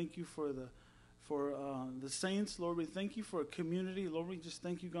 Lord. We thank you for the saints, Lord. We thank you for a community, Lord. We just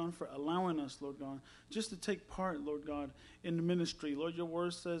thank you, God, for allowing us, Lord God, just to take part, Lord God, in the ministry. Lord, your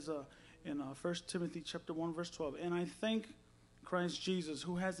word says in 1 Timothy chapter 1, verse 12, and I thank Christ Jesus,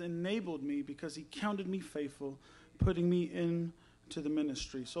 who has enabled me because he counted me faithful, putting me into the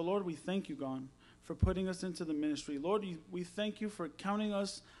ministry. So, Lord, we thank you, God, for putting us into the ministry. Lord, we thank you for counting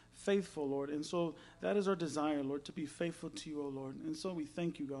us faithful, Lord. And so that is our desire, Lord, to be faithful to you, O Lord. And so we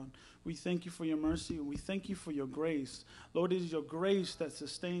thank you, God. We thank you for your mercy. We thank you for your grace. Lord, it is your grace that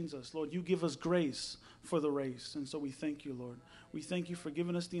sustains us. Lord, you give us grace for the race. And so we thank you, Lord. We thank you for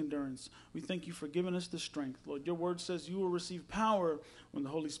giving us the endurance. We thank you for giving us the strength. Lord, your word says you will receive power when the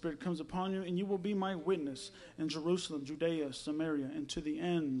Holy Spirit comes upon you, and you will be my witness in Jerusalem, Judea, Samaria, and to the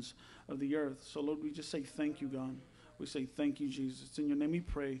ends of the earth. So, Lord, we just say thank you, God. We say thank you, Jesus. It's in your name we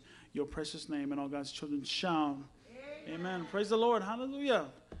pray, your precious name, and all God's children shout. Amen. Praise the Lord. Hallelujah.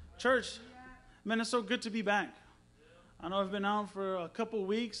 Church, man, it's so good to be back. I know I've been out for a couple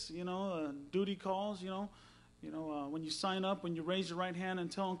weeks, duty calls, when you sign up, when you raise your right hand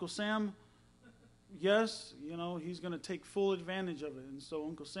and tell Uncle Sam, yes, he's going to take full advantage of it. And so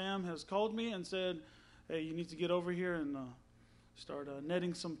Uncle Sam has called me and said, hey, you need to get over here and start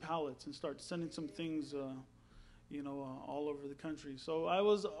netting some pallets and start sending some things, all over the country. So I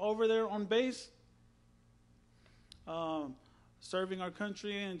was over there on base, serving our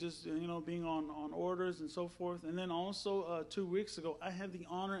country and just, being on orders and so forth. And then also 2 weeks ago, I had the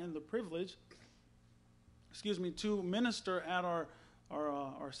honor and the privilege to minister at our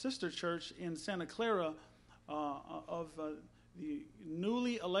sister church in Santa Clara of the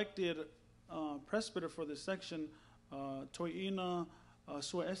newly elected presbyter for this section, Toina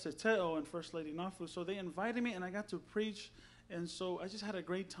Sueseteo and First Lady Nafu. So they invited me, and I got to preach, and so I just had a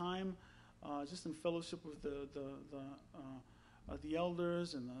great time, just in fellowship with the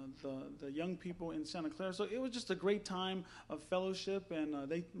elders and the young people in Santa Clara. So it was just a great time of fellowship, and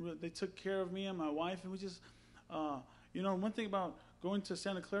they took care of me and my wife, and we just, one thing about going to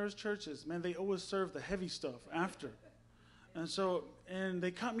Santa Clara's church is, man, they always serve the heavy stuff after. And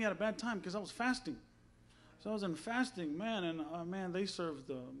they caught me at a bad time because I was fasting. So I was in fasting, man, and they served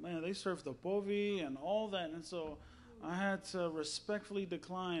the bovi and all that, and so I had to respectfully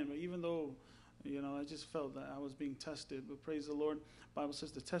decline. But even though, I just felt that I was being tested. But praise the Lord, the Bible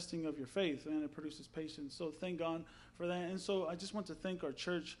says the testing of your faith, and it produces patience. So thank God for that. And so I just want to thank our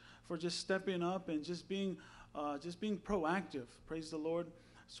church for just stepping up and just being proactive. Praise the Lord.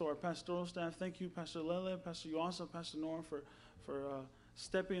 So our pastoral staff, thank you, Pastor Lele, Pastor Yuasa, Pastor Nora, for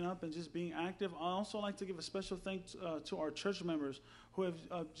stepping up and just being active. I also like to give a special thanks to our church members who have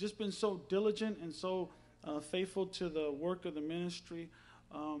just been so diligent and so faithful to the work of the ministry.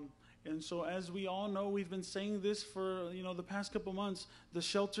 And so as we all know, we've been saying this for, the past couple months. The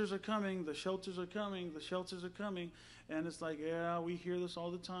shelters are coming, the shelters are coming, the shelters are coming. And it's like, yeah, we hear this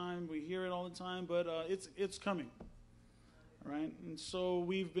all the time. We hear it all the time, but it's coming. Right? And so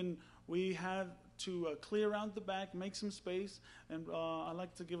we had to clear out the back, make some space. And I'd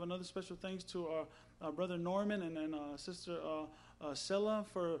like to give another special thanks to our brother Norman and sister Sella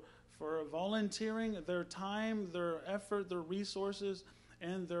for volunteering their time, their effort, their resources,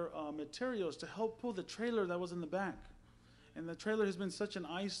 and their materials to help pull the trailer that was in the back. And the trailer has been such an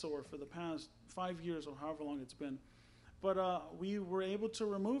eyesore for the past 5 years or however long it's been. But we were able to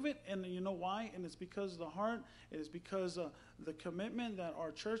remove it, and you know why? And it's because of the heart. It is because the commitment that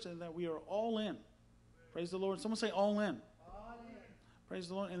our church and that we are all in. Praise the Lord. Someone say all in. All in. Praise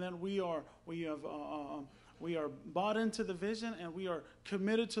the Lord. And then we are bought into the vision, and we are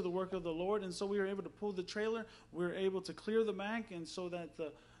committed to the work of the Lord. And so we are able to pull the trailer. We're able to clear the back, and so that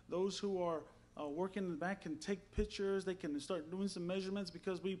those who are working in the back can take pictures. They can start doing some measurements,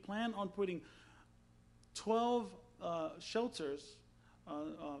 because we plan on putting 12 shelters,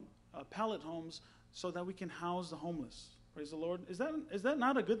 pallet homes, so that we can house the homeless. Praise the Lord. Is that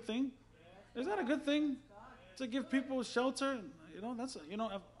not a good thing? Is that a good thing? To give people shelter?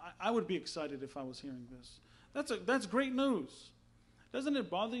 I would be excited if I was hearing this. That's great news. Doesn't it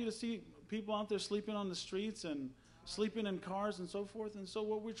bother you to see people out there sleeping on the streets and sleeping in cars and so forth? And so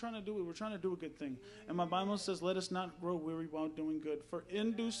what we're trying to do a good thing. And my Bible says, let us not grow weary while doing good. For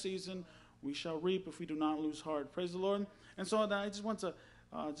in due season we shall reap if we do not lose heart. Praise the Lord. And so I just want to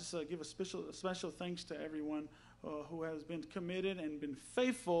give a special thanks to everyone who has been committed and been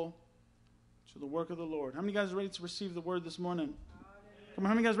faithful to the work of the Lord. How many guys are ready to receive the word this morning? Come on,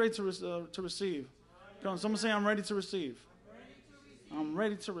 how many guys are ready to receive? Come on, someone say, I'm ready to receive. I'm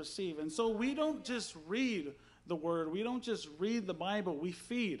ready to receive. And so we don't just read the word. We don't just read the Bible. We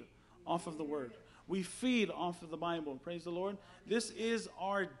feed off of the word. We feed off of the Bible. Praise the Lord. This is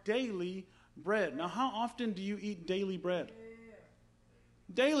our daily bread. Now, how often do you eat daily bread?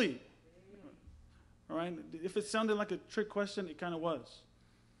 Daily. All right. If it sounded like a trick question, it kind of was.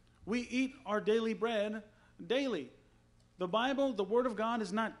 We eat our daily bread daily. The Bible, the Word of God,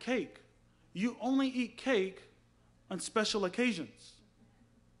 is not cake. You only eat cake on special occasions.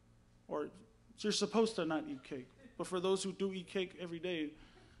 Or you're supposed to not eat cake. But for those who do eat cake every day,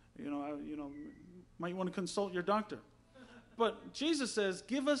 might want to consult your doctor. But Jesus says,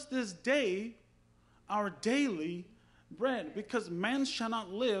 give us this day our daily bread, because man shall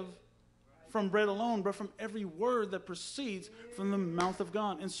not live from bread alone, but from every word that proceeds from the mouth of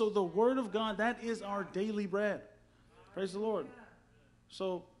God. And so the word of God, that is our daily bread. Praise the Lord.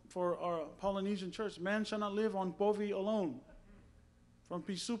 So for our Polynesian church, man shall not live on bovi alone, from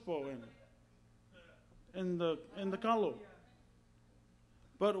pisupo and the kalo.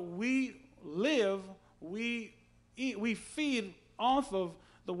 But we live, we eat, we feed off of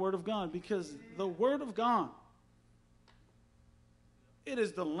the word of God, because the word of God, it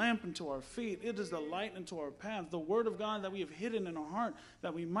is the lamp unto our feet. It is the light unto our path. The word of God that we have hidden in our heart,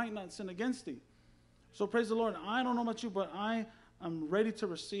 that we might not sin against thee. So praise the Lord. I don't know about you, but I am ready to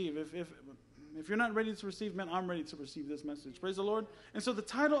receive. If you're not ready to receive, man, I'm ready to receive this message. Praise the Lord. And so the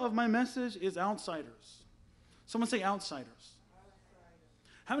title of my message is Outsiders. Someone say Outsiders.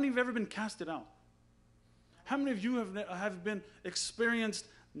 How many of you have ever been casted out? How many of you have been experienced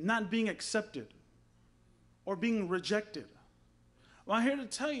not being accepted or being rejected? Well, I'm here to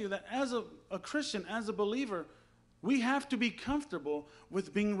tell you that as a Christian, as a believer, we have to be comfortable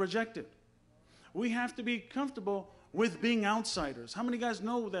with being rejected. We have to be comfortable with being outsiders. How many guys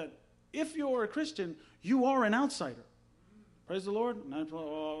know that if you're a Christian, you are an outsider? Praise the Lord.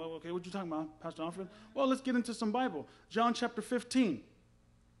 Okay, what you talking about, Pastor Alfred? Well, let's get into some Bible. John chapter 15.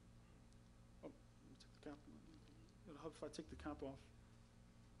 It'll help if I take the cap off.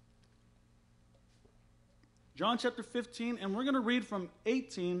 John chapter 15, and we're going to read from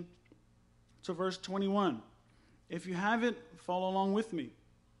 18 to verse 21. If you have it, follow along with me.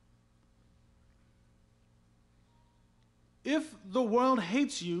 If the world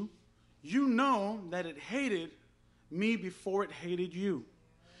hates you, you know that it hated me before it hated you.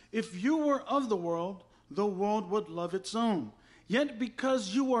 If you were of the world would love its own. Yet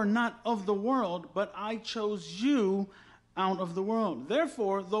because you are not of the world, but I chose you out of the world.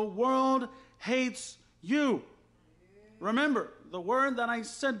 Therefore, the world hates you. Remember the word that I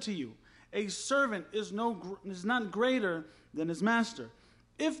said to you, a servant is not greater than his master.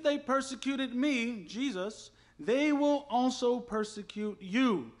 If they persecuted me, Jesus, they will also persecute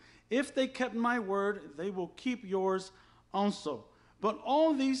you. If they kept my word, they will keep yours also. But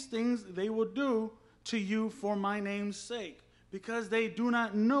all these things they will do to you for my name's sake, because they do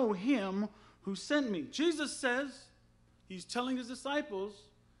not know him who sent me. Jesus says, he's telling his disciples,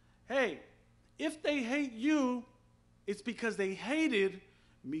 hey, if they hate you, it's because they hated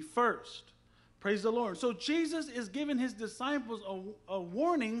me first. Praise the Lord. So Jesus is giving his disciples a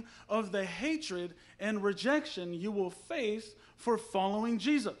warning of the hatred and rejection you will face for following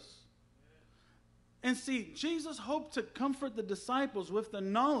Jesus. And see, Jesus hoped to comfort the disciples with the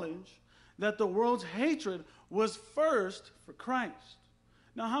knowledge that the world's hatred was first for Christ.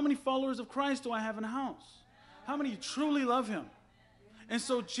 Now, how many followers of Christ do I have in the house? How many truly love him? And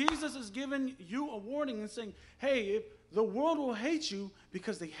so Jesus is giving you a warning and saying, hey, if the world will hate you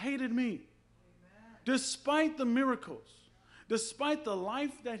because they hated me. Amen. Despite the miracles, despite the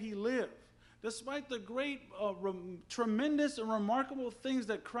life that he lived, despite the great, tremendous and remarkable things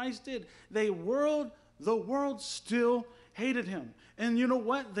that Christ did, the world still hated him. And you know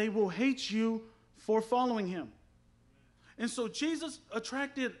what? They will hate you for following him. And so Jesus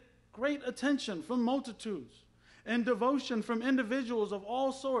attracted great attention from multitudes and devotion from individuals of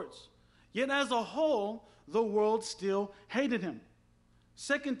all sorts. Yet as a whole, the world still hated him.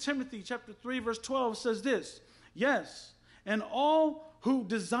 2 Timothy chapter 3, verse 12 says this, yes, and all who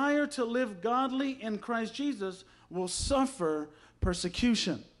desire to live godly in Christ Jesus will suffer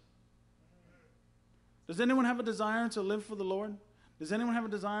persecution. Does anyone have a desire to live for the Lord? Does anyone have a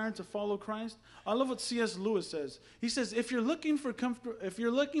desire to follow Christ? I love what C.S. Lewis says. He says, if you're looking for comfort, if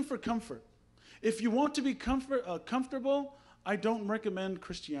you want to be comfortable, I don't recommend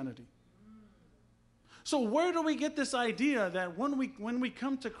Christianity. So where do we get this idea that when we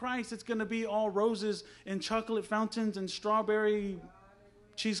come to Christ, it's going to be all roses and chocolate fountains and strawberry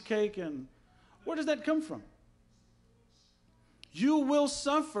cheesecake? And where does that come from? You will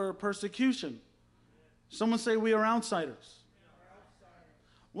suffer persecution. Someone say we are outsiders.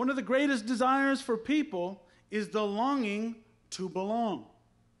 One of the greatest desires for people is the longing to belong.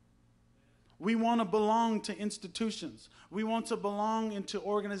 We want to belong to institutions. We want to belong into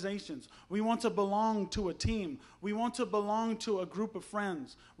organizations. We want to belong to a team. We want to belong to a group of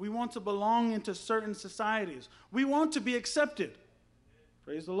friends. We want to belong into certain societies. We want to be accepted.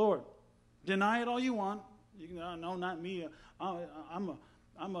 Praise the Lord. Deny it all you want. You can, no, not me. I'm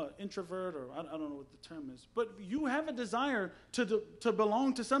an introvert, or I don't know what the term is. But you have a desire to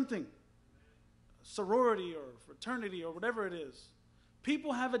belong to something. Sorority or fraternity or whatever it is.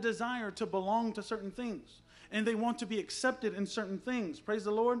 People have a desire to belong to certain things, and they want to be accepted in certain things. Praise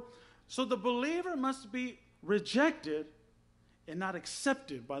the Lord. So the believer must be rejected and not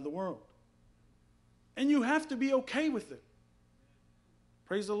accepted by the world. And you have to be okay with it.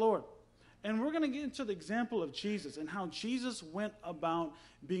 Praise the Lord. And we're going to get into the example of Jesus and how Jesus went about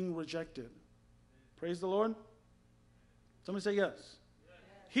being rejected. Praise the Lord. Somebody say yes. Yes.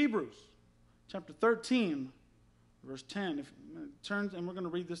 Hebrews chapter 13. Verse 10, if it turns, and we're going to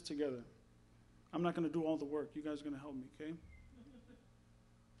read this together. I'm not going to do all the work. You guys are going to help me, okay?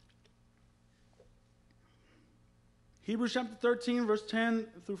 Hebrews chapter 13, verse 10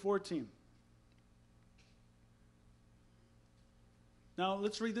 through 14. Now,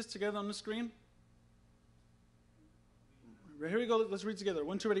 let's read this together on the screen. Here we go. Let's read together.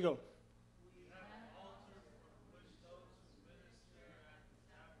 1, 2, ready, go.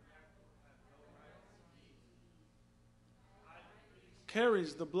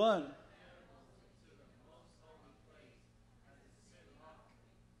 Carries the blood.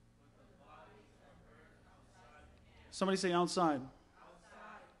 Somebody say outside.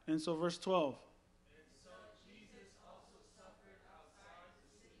 And so verse 12.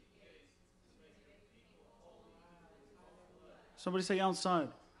 Somebody say outside.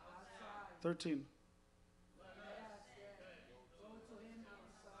 13.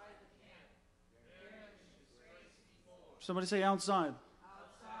 Somebody say outside.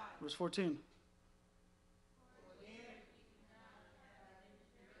 Verse 14.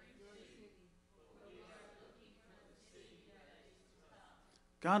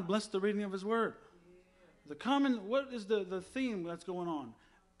 God bless the reading of his word. What is the theme that's going on?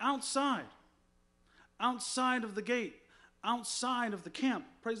 Outside. Outside of the gate. Outside of the camp.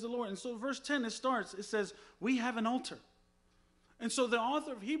 Praise the Lord. And so verse 10, it says, we have an altar. And so the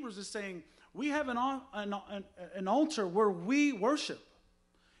author of Hebrews is saying, we have an altar where we worship.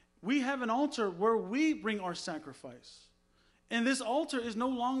 We have an altar where we bring our sacrifice. And this altar is no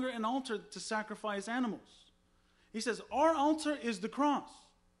longer an altar to sacrifice animals. He says, our altar is the cross.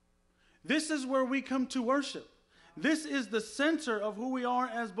 This is where we come to worship. This is the center of who we are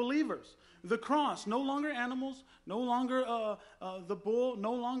as believers. The cross, no longer animals, no longer the bull,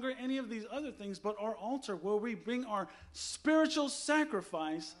 no longer any of these other things, but our altar where we bring our spiritual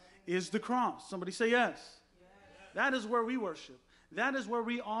sacrifice is the cross. Somebody say yes. That is where we worship. That is where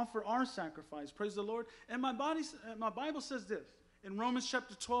we offer our sacrifice. Praise the Lord. And my Bible says this in Romans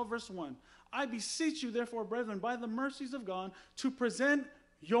chapter 12, verse 1. I beseech you, therefore, brethren, by the mercies of God, to present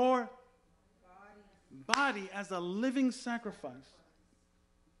your body as a living sacrifice.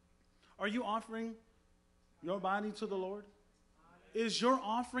 Are you offering your body to the Lord? Is your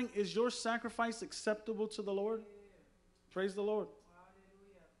offering, is your sacrifice acceptable to the Lord? Praise the Lord.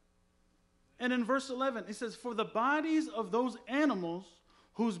 And in verse 11, it says, for the bodies of those animals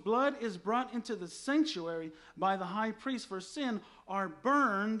whose blood is brought into the sanctuary by the high priest for sin are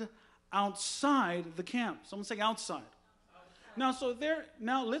burned outside the camp. Someone say outside. Now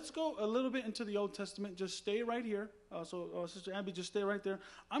let's go a little bit into the Old Testament. Just stay right here. Sister Abby, just stay right there.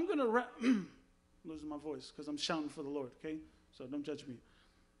 I'm going to losing my voice because I'm shouting for the Lord, okay? So don't judge me.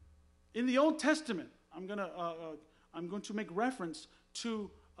 In the Old Testament, I'm going to make reference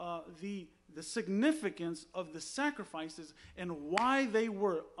to the significance of the sacrifices and why they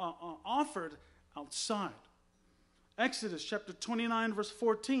were offered outside. Exodus chapter 29, verse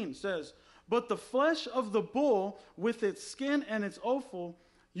 14 says, but the flesh of the bull with its skin and its offal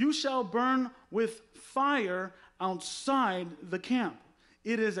you shall burn with fire outside the camp.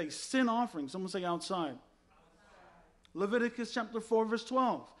 It is a sin offering. Someone say outside. Leviticus chapter 4, verse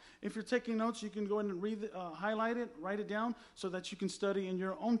 12. If you're taking notes, you can go ahead and read, highlight it, write it down so that you can study in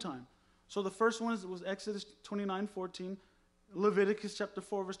your own time. So the first one was Exodus 29, 14. Leviticus chapter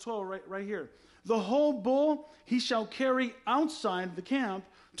 4, verse 12, right here. The whole bull he shall carry outside the camp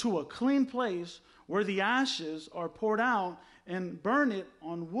to a clean place where the ashes are poured out, and burn it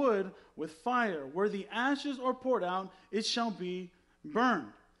on wood with fire. Where the ashes are poured out, it shall be burned.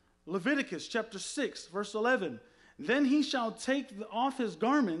 Leviticus chapter 6, verse 11. Then he shall take off his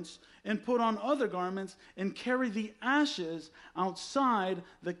garments and put on other garments and carry the ashes outside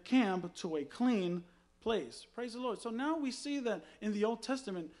the camp to a clean place. Praise the Lord. So now we see that in the Old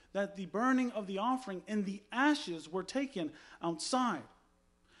Testament that the burning of the offering and the ashes were taken outside.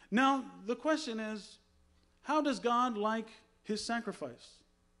 Now the question is, how does God like his sacrifice?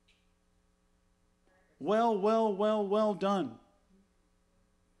 Well done.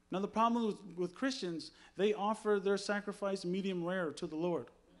 Now the problem with Christians, they offer their sacrifice medium rare to the Lord.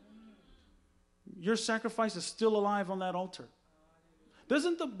 Your sacrifice is still alive on that altar.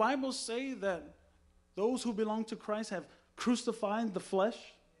 Doesn't the Bible say that those who belong to Christ have crucified the flesh?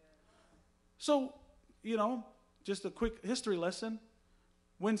 So, just a quick history lesson.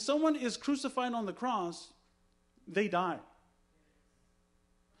 When someone is crucified on the cross, they die.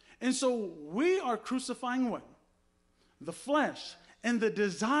 And so we are crucifying what? The flesh and the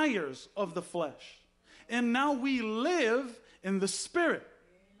desires of the flesh. And now we live in the Spirit.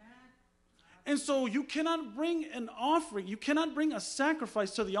 And so you cannot bring an offering, you cannot bring a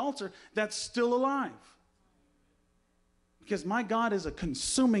sacrifice to the altar that's still alive. Because my God is a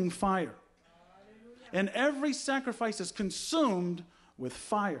consuming fire. And every sacrifice is consumed with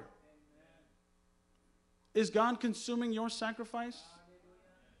fire. Is God consuming your sacrifice?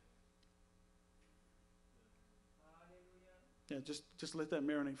 Yeah, just let that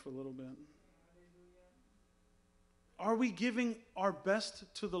marinate for a little bit. Are we giving our best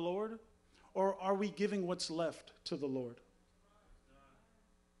to the Lord? Or are we giving what's left to the Lord?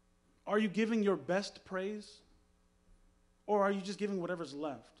 Are you giving your best praise? Or are you just giving whatever's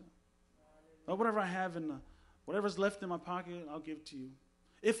left? Whatever I have whatever's left in my pocket, I'll give to you.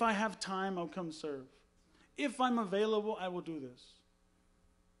 If I have time, I'll come serve. If I'm available, I will do this.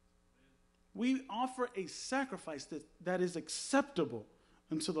 We offer a sacrifice that is acceptable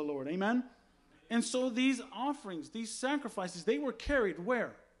unto the Lord. Amen? And so these offerings, these sacrifices, they were carried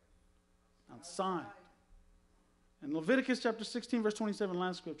where? Outside. In Leviticus chapter 16, verse 27,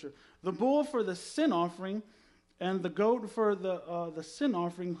 last scripture. The bull for the sin offering and the goat for the sin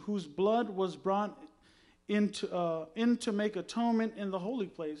offering, whose blood was brought in to make atonement in the holy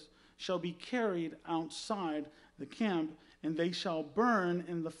place, shall be carried outside the camp, and they shall burn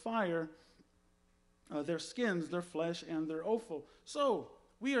in the fire their skins, their flesh, and their offal. So,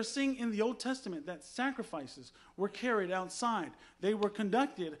 we are seeing in the Old Testament that sacrifices were carried outside. They were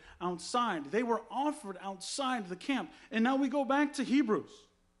conducted outside. They were offered outside the camp. And now we go back to Hebrews.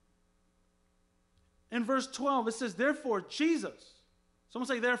 In verse 12, it says, therefore, Jesus. Someone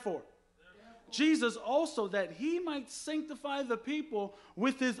say, therefore. Jesus also, that he might sanctify the people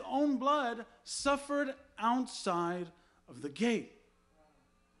with his own blood, suffered outside of the gate.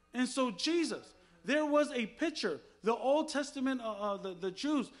 And so Jesus, there was a picture. The Old Testament, the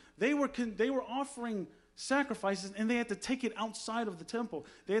Jews, they were offering sacrifices, and they had to take it outside of the temple.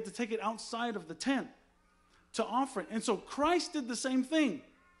 They had to take it outside of the tent to offer it. And so Christ did the same thing.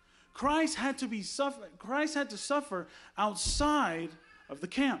 Christ had to suffer outside of the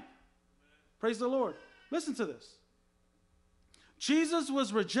camp. Praise the Lord. Listen to this. Jesus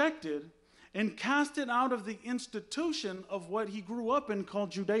was rejected and casted out of the institution of what he grew up in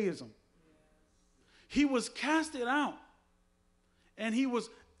called Judaism. He was casted out. And he was,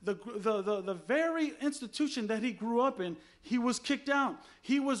 the very institution that he grew up in, he was kicked out.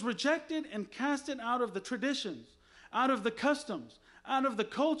 He was rejected and casted out of the traditions, out of the customs, out of the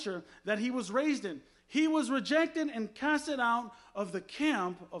culture that he was raised in. He was rejected and casted out of the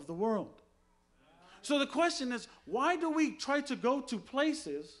camp of the world. So the question is, why do we try to go to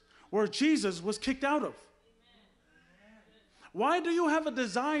places where Jesus was kicked out of? Why do you have a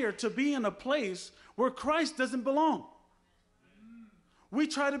desire to be in a place where Christ doesn't belong? We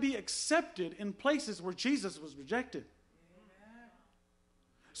try to be accepted in places where Jesus was rejected.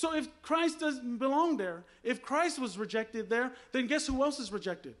 So if Christ doesn't belong there, if Christ was rejected there, then guess who else is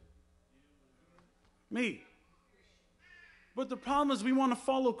rejected? Me. But the problem is we want to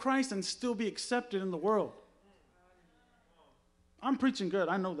follow Christ and still be accepted in the world. I'm preaching good,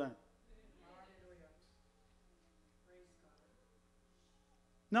 I know that.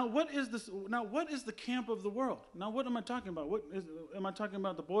 Now, what is this? Now, what is the camp of the world? Now, what am I talking about? Am I talking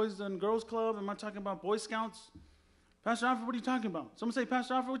about the Boys and Girls Club? Am I talking about Boy Scouts? Pastor Alfred, what are you talking about? Someone say,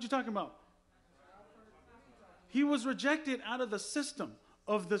 Pastor Alfred, what are you talking about? He was rejected out of the system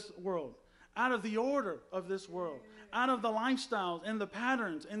of this world, out of the order of this world, out of the lifestyles and the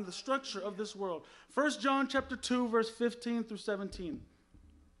patterns and the structure of this world. 1 John chapter 2, verse 15 through 17.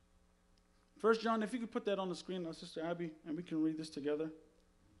 1 John, if you could put that on the screen, Sister Abby, and we can read this together,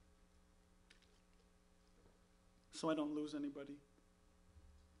 so I don't lose anybody.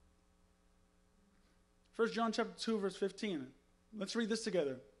 1 John chapter 2, verse 15. Let's read this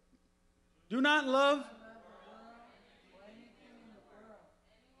together. Do not love.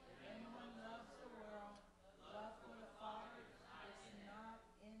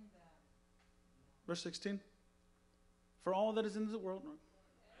 Verse 16. For all that is in the world.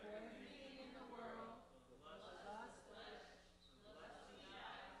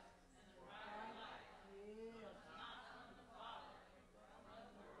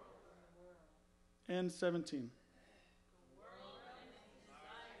 And 17.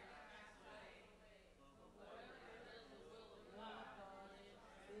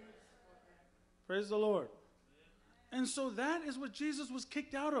 Praise the Lord. And so that is what Jesus was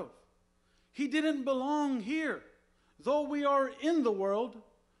kicked out of. He didn't belong here. Though we are in the world,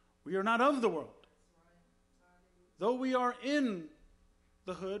 we are not of the world. Though we are in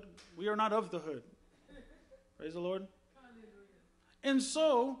the hood, we are not of the hood. Praise the Lord. And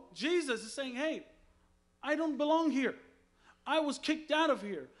so Jesus is saying, hey, I don't belong here. I was kicked out of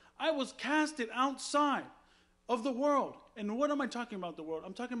here. I was casted outside of the world. And what am I talking about, the world?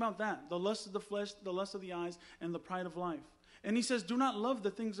 I'm talking about that. The lust of the flesh, the lust of the eyes, and the pride of life. And he says, do not love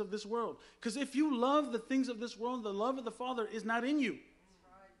the things of this world. Because if you love the things of this world, the love of the Father is not in you.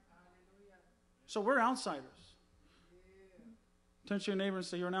 So we're outsiders. Turn to your neighbor and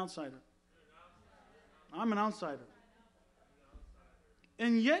say, you're an outsider. I'm an outsider.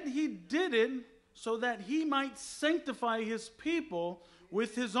 And yet he did it so that he might sanctify his people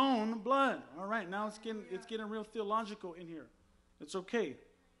with his own blood. All right, now it's getting real theological in here. It's okay.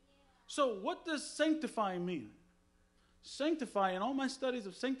 So what does sanctify mean? Sanctify, in all my studies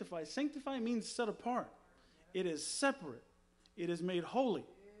of sanctify means set apart. It is separate. It is made holy.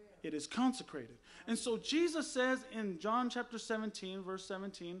 It is consecrated. And so Jesus says in John chapter 17, verse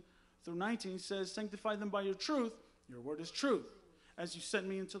 17, through 19, he says, sanctify them by your truth. Your word is truth. As you sent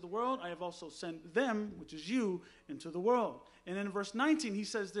me into the world, I have also sent them, which is you, into the world. And in verse 19, he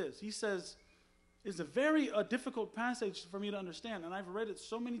says this. He says, it's a very difficult passage for me to understand, and I've read it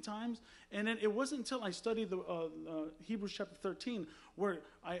so many times, and then it wasn't until I studied the Hebrews chapter 13 where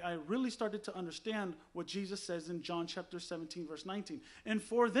I really started to understand what Jesus says in John chapter 17, verse 19. And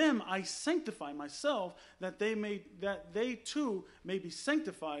for them I sanctify myself, that they too may be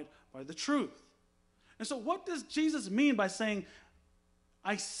sanctified by the truth. And so what does Jesus mean by saying,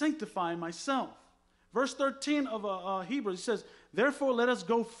 I sanctify myself? Verse 13 of Hebrews says, therefore let us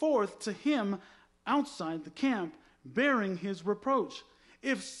go forth to him outside the camp, bearing his reproach.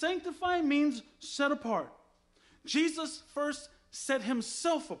 If sanctify means set apart, Jesus first set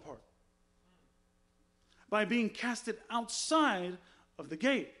himself apart by being casted outside of the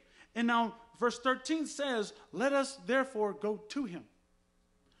gate. And now verse 13 says, let us therefore go to him.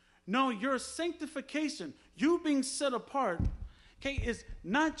 No, your sanctification, you being set apart, okay, is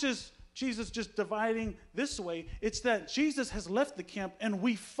not just Jesus just dividing this way. It's that Jesus has left the camp and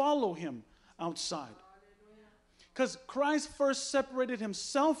we follow him outside. Because Christ first separated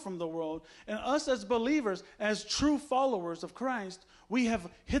himself from the world, and us as believers, as true followers of Christ, we have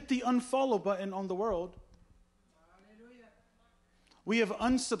hit the unfollow button on the world. We have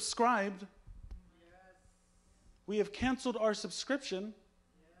unsubscribed. We have canceled our subscription.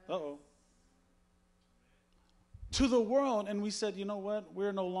 To the world, and we said, you know what?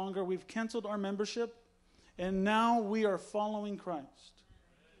 We've canceled our membership, and now we are following Christ.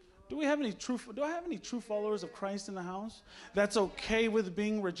 Do I have any true followers of Christ in the house? That's okay with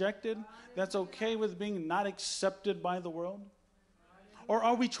being rejected? That's okay with being not accepted by the world? Or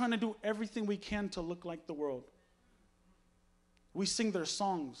are we trying to do everything we can to look like the world? We sing their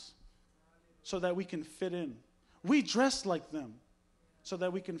songs so that we can fit in. We dress like them so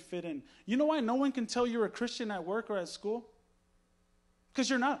that we can fit in. You know why no one can tell you're a Christian at work or at school? Because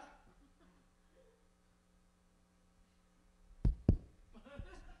you're not.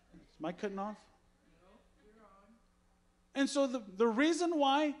 Am I cutting off? And so the reason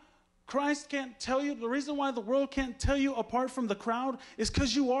why Christ can't tell you, the reason why the world can't tell you apart from the crowd is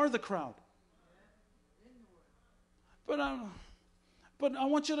because you are the crowd. But I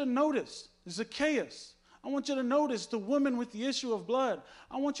want you to notice Zacchaeus. I want you to notice the woman with the issue of blood.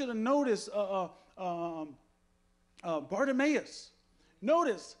 I want you to notice Bartimaeus.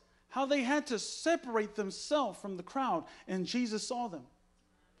 Notice how they had to separate themselves from the crowd, and Jesus saw them.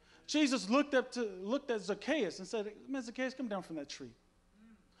 Jesus looked at Zacchaeus and said, man, Zacchaeus, come down from that tree.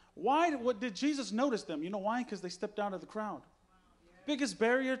 What did Jesus notice them? You know why? Because they stepped out of the crowd. Biggest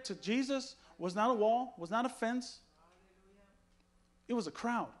barrier to Jesus was not a wall, was not a fence. It was a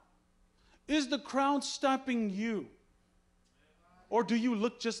crowd. Is the crowd stopping you? Or do you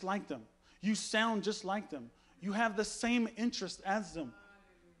look just like them? You sound just like them. You have the same interest as them.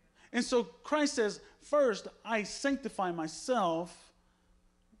 And so Christ says, first, I sanctify myself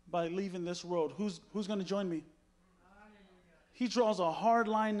by leaving this world. Who's going to join me? He draws a hard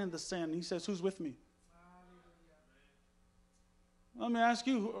line in the sand. He says, who's with me? Let me ask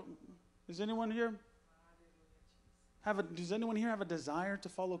you, does anyone here have a desire to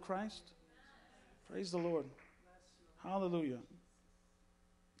follow Christ? Praise the Lord. Hallelujah.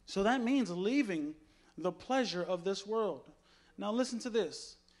 So that means leaving the pleasure of this world. Now listen to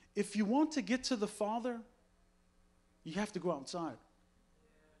this. If you want to get to the Father, you have to go outside.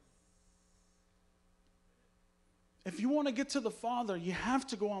 If you want to get to the Father, you have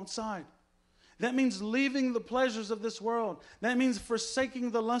to go outside. That means leaving the pleasures of this world. That means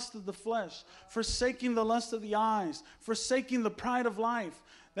forsaking the lust of the flesh, forsaking the lust of the eyes, forsaking the pride of life.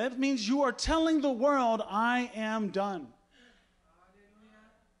 That means you are telling the world, I am done.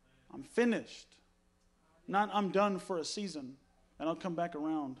 I'm finished. Not I'm done for a season and I'll come back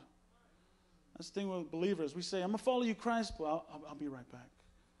around. That's the thing with believers. We say, I'm going to follow you, Christ, but I'll be right back.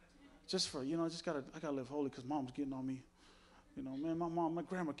 Just for, I gotta live holy because mom's getting on me. Man, my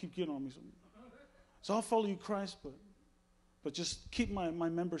grandma keep getting on me. So I'll follow you, Christ, but just keep my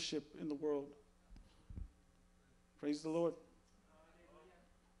membership in the world. Praise the Lord.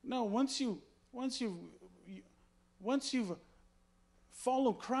 No, once you've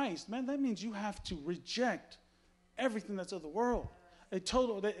followed Christ, man, that means you have to reject everything that's of the world.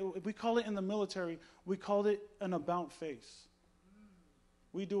 We call it in the military, we call it an about face.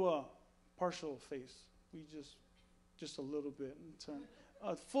 We do a partial face. We just a little bit and turn.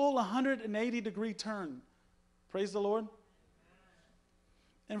 A full 180-degree turn. Praise the Lord.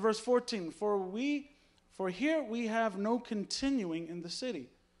 In verse 14, for here we have no continuing in the city.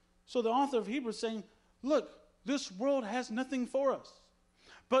 So the author of Hebrews is saying, look, this world has nothing for us.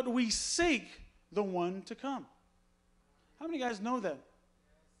 but we seek the one to come. How many guys know that?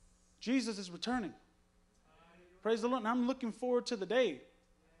 Jesus is returning. Praise the Lord. And I'm looking forward to the day.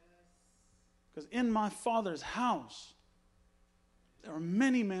 Because in my Father's house, there are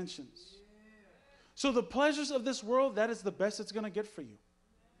many mansions. So the pleasures of this world, that is the best it's going to get for you.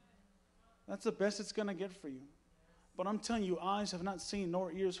 That's the best it's going to get for you. But I'm telling you, eyes have not seen,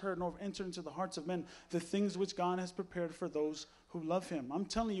 nor ears heard, nor entered into the hearts of men the things which God has prepared for those who love him. I'm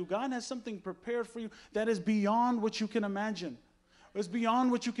telling you, God has something prepared for you that is beyond what you can imagine. It's beyond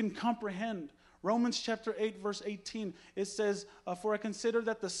what you can comprehend. Romans chapter 8, verse 18, it says, for I consider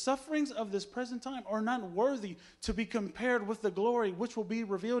that the sufferings of this present time are not worthy to be compared with the glory which will be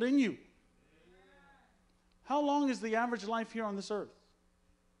revealed in you. How long is the average life here on this earth?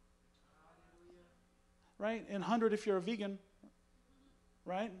 Right? In 100 if you're a vegan.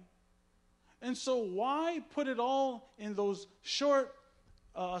 Right? And so why put it all in those short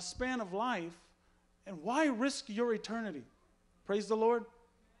span of life, and why risk your eternity? Praise the Lord.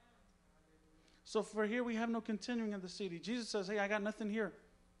 So for here we have no continuing in the city. Jesus says, hey, I got nothing here.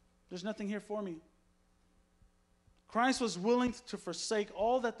 There's nothing here for me. Christ was willing to forsake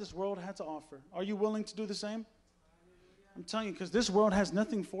all that this world had to offer. Are you willing to do the same? I'm telling you, because this world has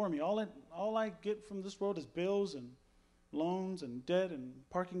nothing for me. All I get from this world is bills and loans and debt and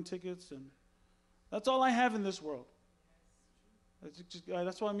parking tickets, and that's all I have in this world.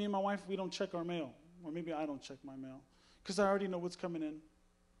 That's why me and my wife, we don't check our mail. Or maybe I don't check my mail, because I already know what's coming in.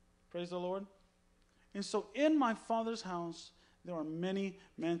 Praise the Lord. And so in my Father's house, there are many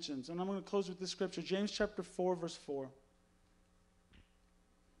mansions. And I'm going to close with this scripture, James chapter 4, verse 4.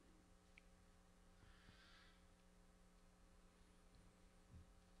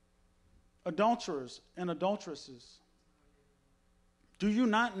 Adulterers and adulteresses, do you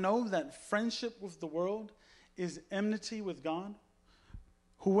not know that friendship with the world is enmity with God?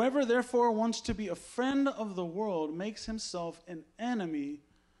 Whoever therefore wants to be a friend of the world makes himself an enemy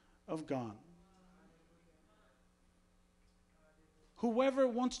of God. Whoever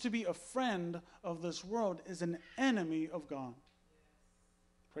wants to be a friend of this world is an enemy of God.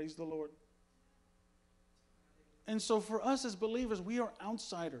 Praise the Lord. And so for us as believers, we are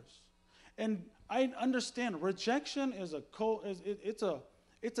outsiders. And I understand rejection is it's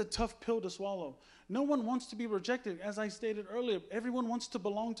a tough pill to swallow. No one wants to be rejected. As I stated earlier, everyone wants to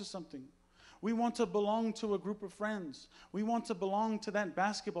belong to something. We want to belong to a group of friends. We want to belong to that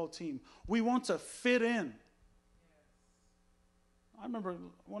basketball team. We want to fit in. I remember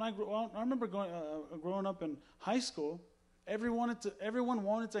growing up in high school, everyone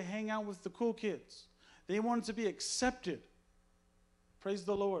wanted to hang out with the cool kids. They wanted to be accepted. Praise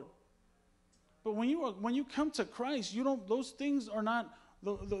the Lord. But when you come to Christ, those things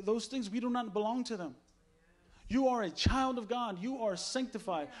we do not belong to them. You are a child of God. You are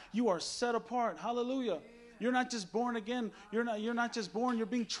sanctified. You are set apart. Hallelujah. You're not just born again. You're not just born. You're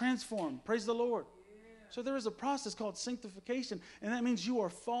being transformed. Praise the Lord. So there is a process called sanctification, and that means you are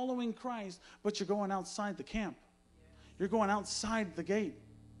following Christ, but you're going outside the camp. You're going outside the gate.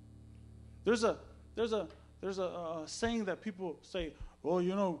 There's a saying that people say,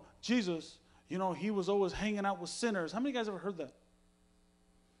 well, Jesus, he was always hanging out with sinners. How many guys ever heard that?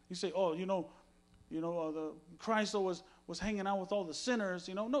 You say, the Christ always was hanging out with all the sinners.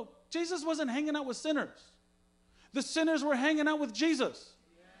 No, Jesus wasn't hanging out with sinners. The sinners were hanging out with Jesus.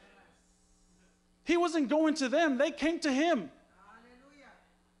 He wasn't going to them. They came to him. Hallelujah.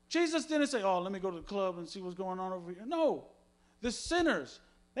 Jesus didn't say, let me go to the club and see what's going on over here. No. The sinners,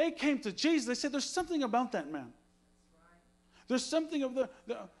 they came to Jesus. They said, there's something about that man. There's something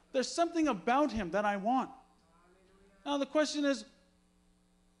about him that I want. Now the question is,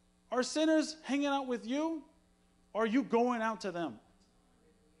 are sinners hanging out with you, or are you going out to them?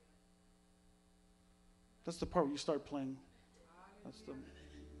 That's the part where you start playing.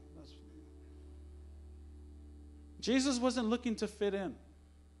 Jesus wasn't looking to fit in.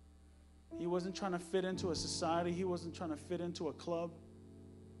 He wasn't trying to fit into a society. He wasn't trying to fit into a club.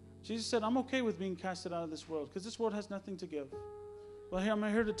 Jesus said, I'm okay with being casted out of this world, because this world has nothing to give. Well, I'm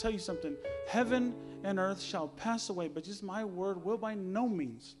here to tell you something. Heaven and earth shall pass away, but just my word will by no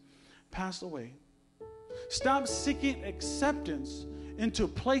means pass away. Stop seeking acceptance into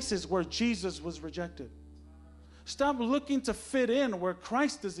places where Jesus was rejected. Stop looking to fit in where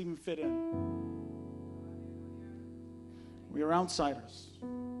Christ doesn't even fit in. We are outsiders.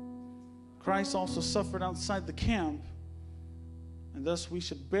 Christ also suffered outside the camp, and thus we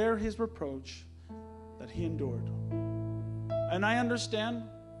should bear his reproach that he endured. And I understand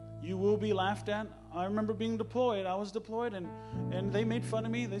you will be laughed at. I remember being deployed. I was deployed, and they made fun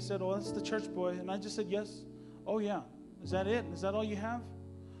of me. They said, that's the church boy. And I just said, yes. Oh, yeah. Is that it? Is that all you have?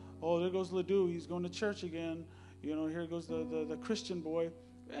 Oh, there goes Ledoux. He's going to church again. You know, here goes the Christian boy.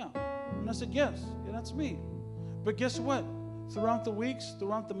 Yeah. And I said, yes, yeah, that's me. But guess what? Throughout the weeks,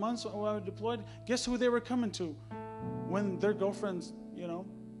 throughout the months when I was deployed, guess who they were coming to? When their girlfriends, you know,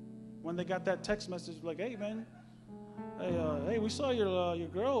 when they got that text message like, hey, man, hey, we saw your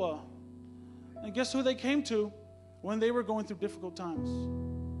girl. And guess who they came to when they were going through difficult times?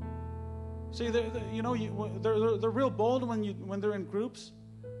 See, they're real bold when they're in groups,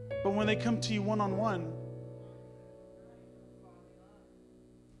 but when they come to you one-on-one,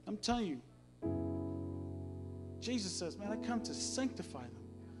 I'm telling you, Jesus says, man, I come to sanctify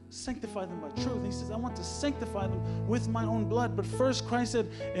them by truth. And he says, I want to sanctify them with my own blood. But first, Christ said,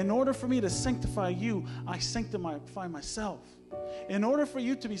 in order for me to sanctify you, I sanctify myself. In order for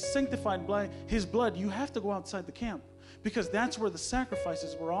you to be sanctified by his blood, you have to go outside the camp, because that's where the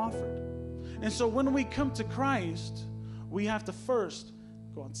sacrifices were offered. And so when we come to Christ, we have to first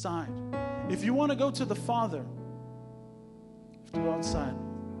go outside. If you want to go to the Father, you have to go outside.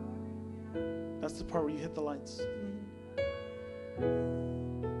 That's the part where you hit the lights.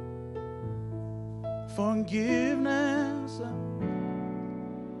 Forgiveness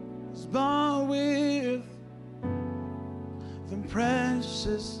is bought with the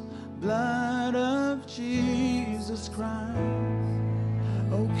precious blood of Jesus Christ.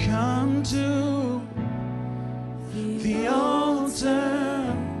 Oh, come to the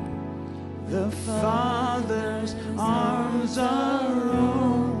altar. The Father's arms are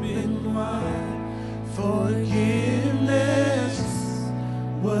open wide. Forgiveness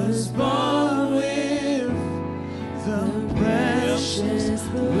was bought with the precious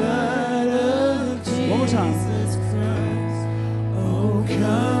blood of Jesus. One more time. Oh,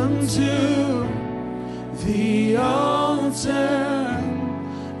 come to the altar.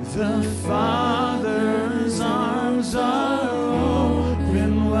 The Father's arms are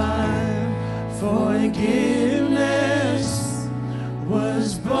open wide. Forgiveness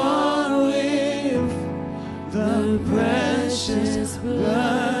was bought with the precious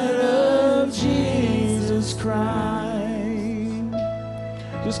blood of Jesus Christ.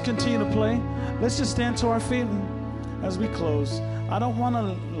 Just continue to play. Let's just stand to our feet as we close. I don't want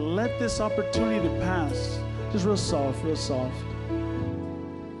to let this opportunity to pass. Just real soft, real soft.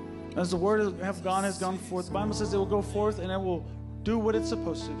 As the word of God has gone forth, the Bible says it will go forth and it will do what it's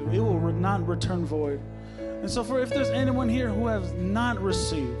supposed to do. It will not return void. And so if there's anyone here who has not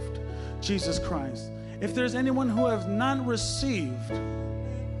received Jesus Christ, if there's anyone who has not received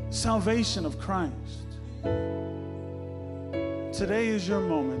salvation of Christ, today is your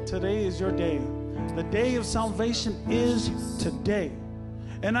moment. Today is your day. The day of salvation is today.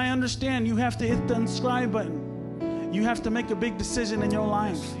 And I understand you have to hit the subscribe button. You have to make a big decision in your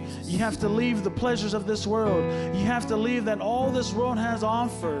life. You have to leave the pleasures of this world. You have to leave that all this world has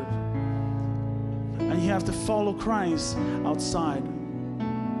offered. And you have to follow Christ outside.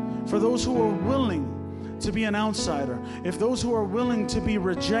 For those who are willing to be an outsider, if those who are willing to be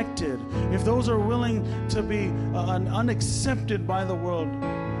rejected, if those are willing to be unaccepted by the world,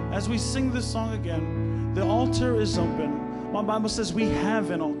 as we sing this song again, the altar is open. My Bible says we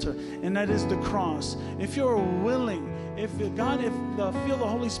have an altar, and that is the cross. If you're willing, if feel the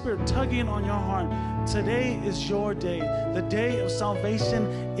Holy Spirit tugging on your heart, today is your day. The day of salvation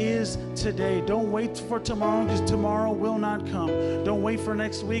is today. Don't wait for tomorrow, because tomorrow will not come. Don't wait for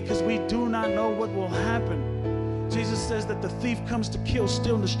next week, because we do not know what will happen. Jesus says that the thief comes to kill,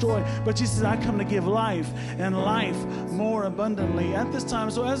 steal, and destroy. But Jesus says, I come to give life, and life more abundantly. At this time,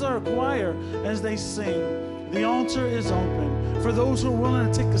 so as our choir, as they sing, the altar is open for those who are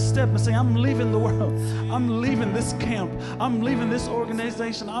willing to take a step and say, I'm leaving the world. I'm leaving this camp. I'm leaving this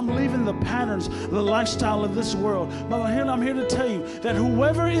organization. I'm leaving the patterns, the lifestyle of this world. But I'm here to tell you that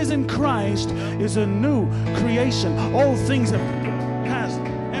whoever is in Christ is a new creation. All things have passed.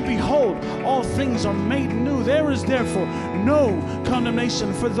 And behold, all things are made new. There is therefore no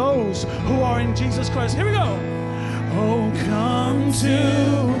condemnation for those who are in Jesus Christ. Here we go. Oh, come to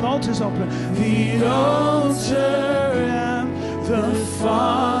the altar's open. The altar and the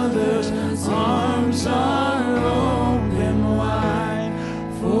Father's arms are open wide.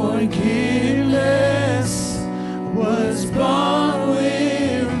 Forgiveness was bought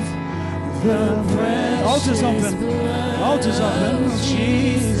with the precious altar's open. Altar's open.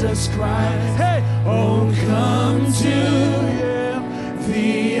 Jesus Christ. Hey, oh, come to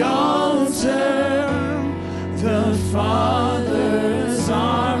the altar. The Father's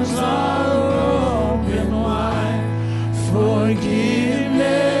arms are open wide.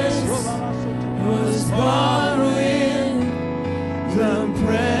 Forgiveness was bought with the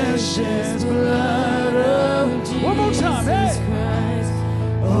precious blood of Jesus Christ.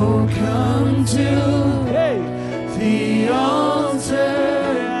 Oh, Oh, come to the altar.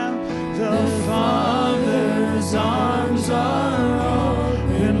 The Father's arms are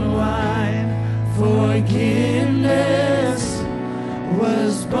open wide. Forgiveness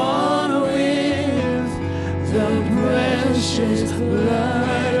was bought with the precious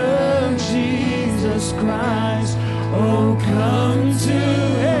blood of Jesus Christ. Oh, come to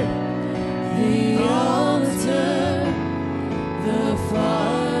the altar. The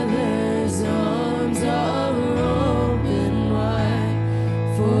Father's arms are open wide.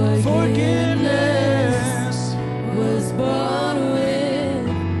 Forgiveness was bought with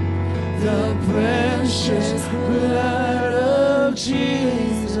the precious blood of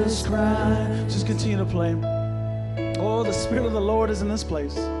Jesus Christ. Just continue to play. Oh, the Spirit of the Lord is in this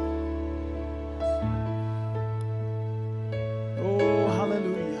place. Oh,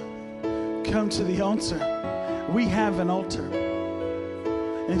 hallelujah. Come to the altar. We have an altar.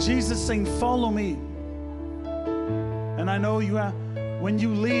 And Jesus saying, follow me. And I know you have, when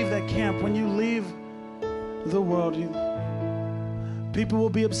you leave that camp, when you leave the world, people will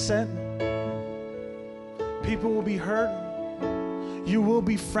be upset. People will be hurt. You will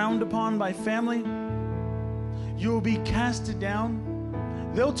be frowned upon by family. You will be casted down.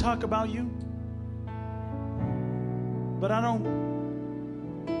 They'll talk about you. But I don't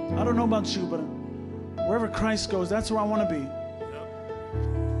know about you, but wherever Christ goes, that's where I want to be.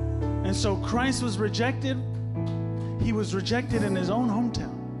 And so Christ was rejected. He was rejected in his own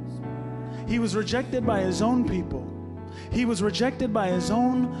hometown. He was rejected by his own people. He was rejected by his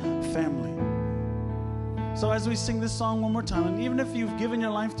own family. So as we sing this song one more time, and even if you've given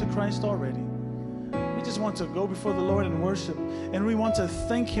your life to Christ already, we just want to go before the Lord and worship. And we want to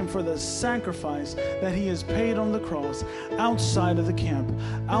thank him for the sacrifice that he has paid on the cross outside of the camp,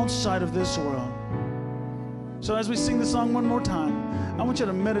 outside of this world. So as we sing the song one more time, I want you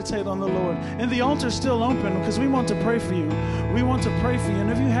to meditate on the Lord. And the altar's still open because we want to pray for you. We want to pray for you. And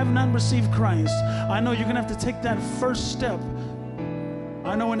if you have not received Christ, I know you're going to have to take that first step.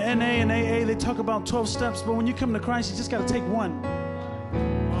 I know in NA and AA they talk about 12 steps, but when you come to Christ, you just got to take one.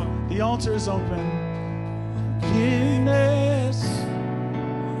 The altar is open. Forgiveness.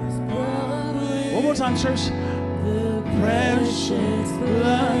 One more time, church. The precious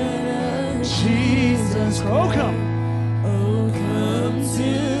blood of Jesus. Oh, come. Oh, come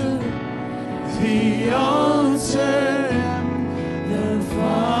to the altar. The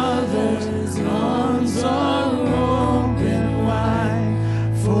Father's arms are open wide.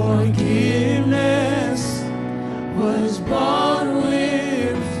 Forgiveness was bought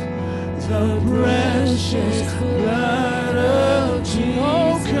with the precious blood of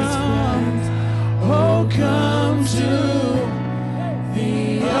Jesus. Oh, come to the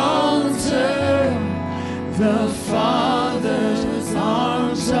altar. The Father's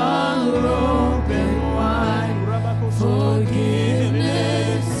arms are open wide.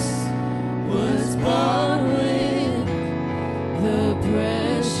 Forgiveness was bought with the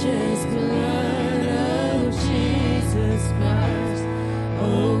precious blood of Jesus Christ.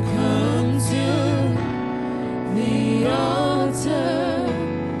 Oh, come to the altar.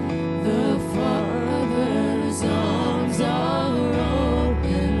 The Father's arms are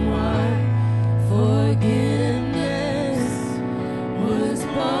open wide. Forgiveness was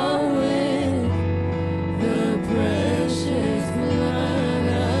bought with the precious blood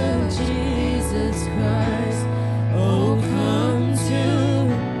of Jesus Christ. Oh, come to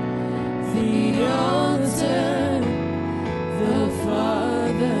the altar. The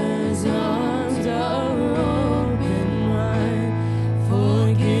Father's arms are open wide.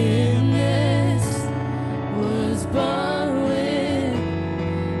 Forgiveness was bought with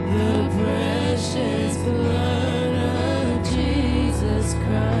the precious blood of Jesus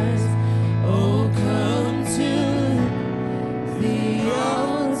Christ. Oh, come to the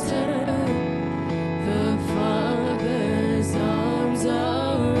altar. The Father's arms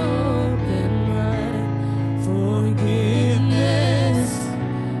are open wide. Forgiveness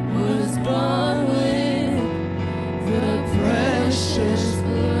was bought with the precious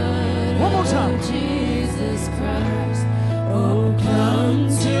blood of Jesus Christ. Oh, come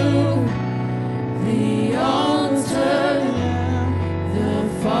to the altar. The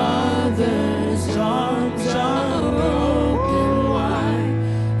Father's arms are open wide.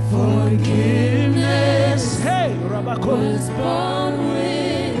 Forgiveness was bought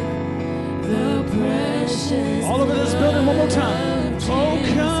with the precious. All over this building one more time. Oh,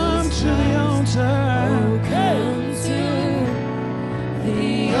 come to the altar. Oh, come to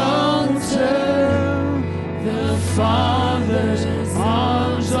the altar. The Father's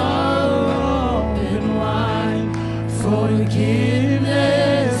arms are open wide. Forgiveness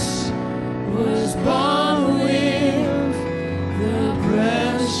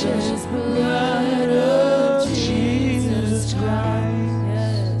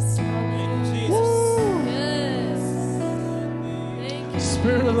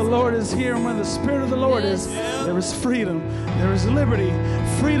Spirit of the Lord is here, and where the Spirit of the Lord is, there is freedom, there is liberty,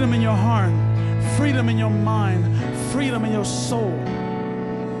 freedom in your heart, freedom in your mind, freedom in your soul.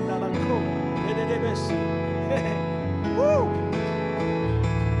 Woo!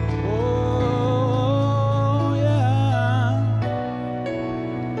 Oh, yeah.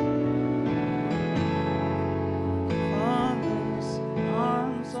 Father's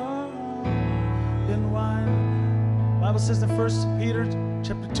arms are open wide. The Bible says in 1 Peter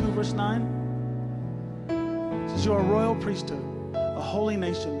chapter 2, verse 9, it says, you are a royal priesthood, a holy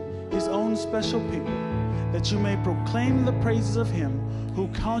nation, his own special people, that you may proclaim the praises of him who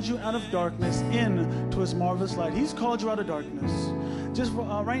called you out of darkness into his marvelous light. He's called you out of darkness. Just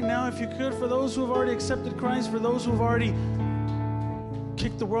right now, if you could, for those who have already accepted Christ, for those who have already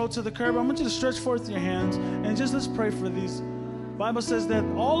kicked the world to the curb, I want you to stretch forth your hands and just let's pray for these. The Bible says that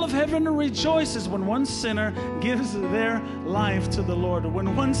all of heaven rejoices when one sinner gives their life to the Lord.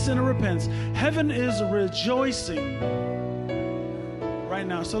 When one sinner repents, heaven is rejoicing right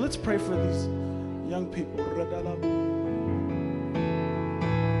now. So let's pray for these young people.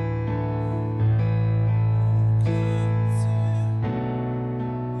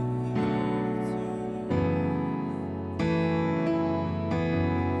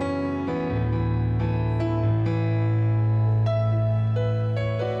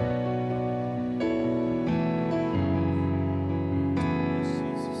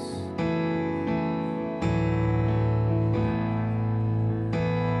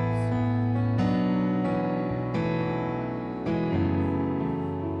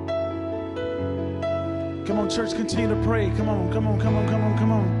 Come on, church, continue to pray. Come on, come on, come on, come on,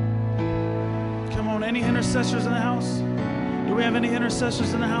 come on. Come on, any intercessors in the house? Do we have any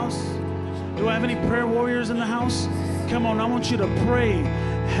intercessors in the house? Do I have any prayer warriors in the house? Come on, I want you to pray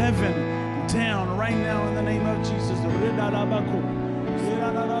heaven down right now in the name of Jesus.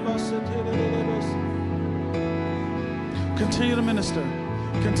 Continue to minister.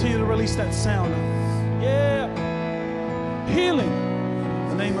 Continue to release that sound. Yeah. Healing in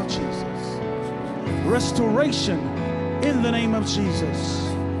the name of Jesus. Restoration in the name of Jesus.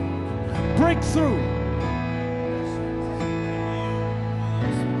 Breakthrough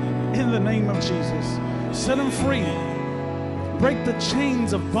in the name of Jesus. Set them free. Break the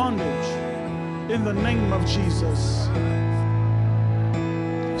chains of bondage in the name of Jesus.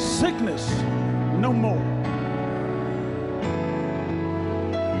 Sickness, no more.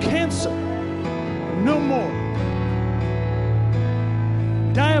 Cancer, no more.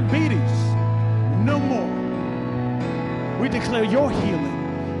 Diabetes, no more. We declare your healing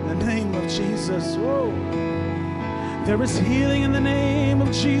in the name of Jesus. Whoa. There is healing in the name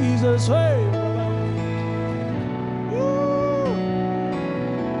of Jesus. Hey. Woo.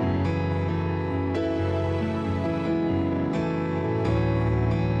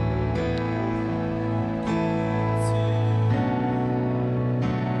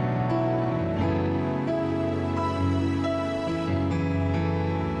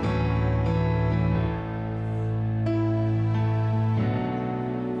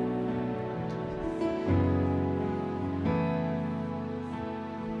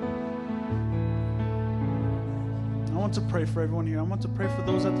 I want to pray for everyone here. I want to pray for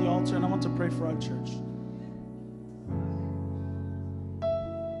those at the altar, and I want to pray for our church.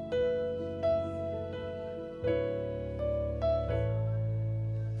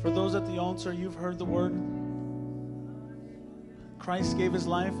 For those at the altar, you've heard the word. Christ gave his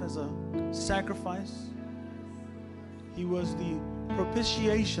life as a sacrifice. He was the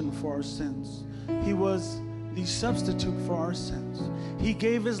propitiation for our sins. He was the substitute for our sins. He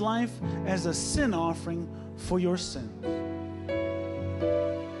gave his life as a sin offering for your sins.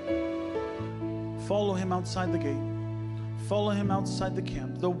 Follow him outside the gate. Follow him outside the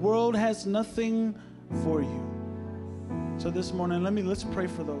camp. The world has nothing for you. So this morning, let's pray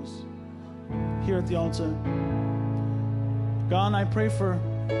for those here at the altar. God, I pray for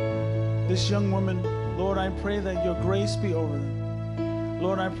this young woman. Lord, I pray that your grace be over them.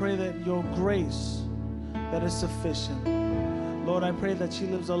 Lord, I pray that your grace that is sufficient. Lord, I pray that she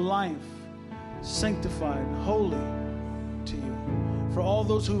lives a life sanctified, holy to you. For all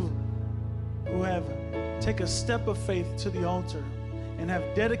those who have taken a step of faith to the altar and have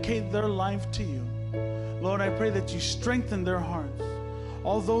dedicated their life to you, Lord, I pray that you strengthen their hearts.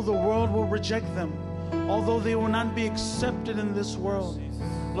 Although the world will reject them, although they will not be accepted in this world,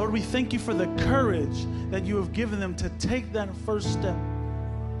 Lord, we thank you for the courage that you have given them to take that first step.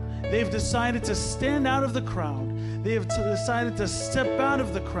 They've decided to stand out of the crowd. They have decided to step out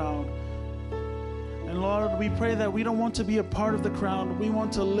of the crowd. And Lord, we pray that we don't want to be a part of the crowd. We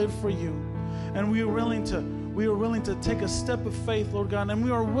want to live for you. And we are willing to we are willing to take a step of faith, Lord God, and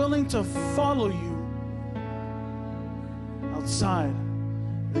we are willing to follow you outside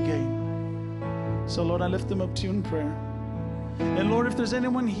the gate. So, Lord, I lift them up to you in prayer. And, Lord, if there's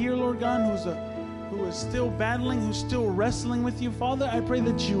anyone here, Lord God, who is still battling, who's still wrestling with you, Father, I pray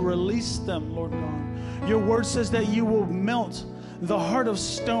that you release them, Lord God. Your word says that you will melt the heart of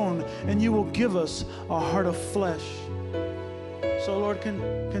stone and you will give us a heart of flesh. So, Lord,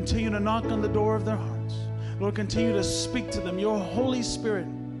 continue to knock on the door of their hearts. Lord, continue to speak to them. Your Holy Spirit,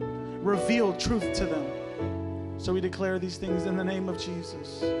 reveal truth to them. So we declare these things in the name of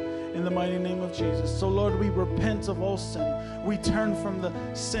Jesus, in the mighty name of Jesus. So, Lord, we repent of all sin. We turn from the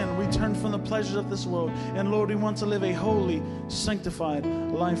sin. We turn from the pleasures of this world. And, Lord, we want to live a holy, sanctified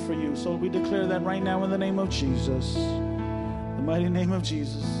life for you. So we declare that right now in the name of Jesus, the mighty name of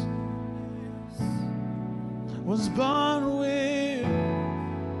Jesus. Was born with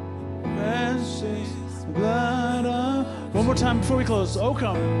precious blood of... One more time before we close. Oh,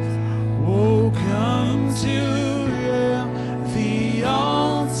 come. Oh, come to the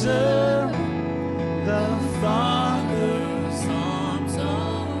altar. The Father's arms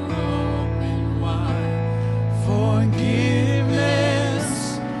are open wide. Forgiveness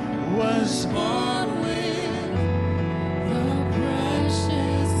was born with the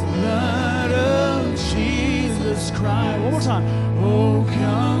precious blood of Jesus Christ. One more time. Oh,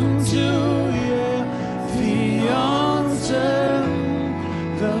 come to the altar.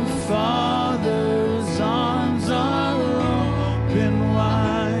 The Father's arms are open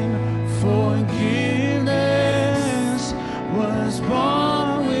wide. Forgiveness was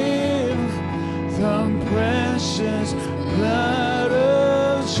born with the precious blood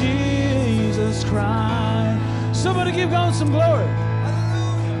of Jesus Christ. Somebody give God some glory.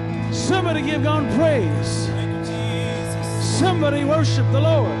 Somebody give God praise. Somebody worship the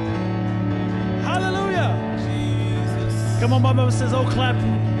Lord. Hallelujah. Come on, my Bible says, oh, clap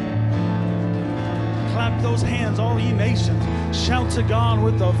those hands, all ye nations. Shout to God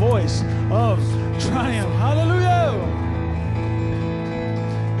with the voice of triumph. Hallelujah.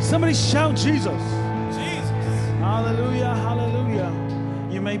 Somebody shout Jesus. Jesus. Hallelujah, hallelujah.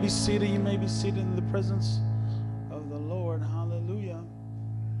 You may be seated. You may be seated in the presence of the Lord. Hallelujah.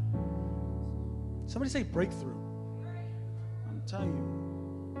 Somebody say breakthrough. I'm telling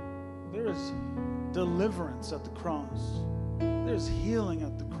you, there is deliverance at the cross. There's healing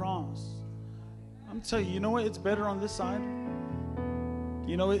at the cross. I'm telling you, you know what? It's better on this side.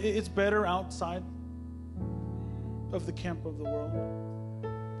 You know, it's better outside of the camp of the world.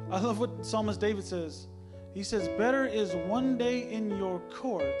 I love what Psalmist David says. He says, better is one day in your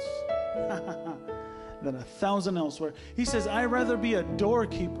courts than 1,000 elsewhere. He says, I'd rather be a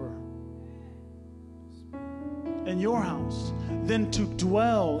doorkeeper in your house than to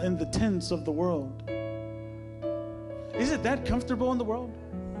dwell in the tents of the world. Is it that comfortable in the world?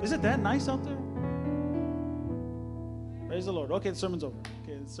 Is it that nice out there? Praise the Lord. Okay, the sermon's over.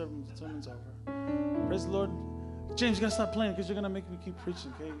 Okay, the sermon's over. Praise the Lord. James, you got to stop playing because you're going to make me keep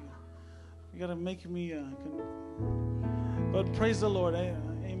preaching, okay? You got to make me... But praise the Lord.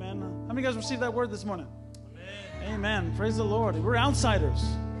 Amen. How many of you guys received that word this morning? Amen. Amen. Praise the Lord. We're outsiders.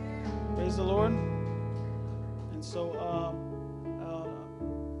 Praise the Lord. And so,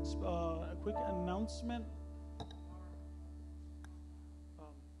 a quick announcement.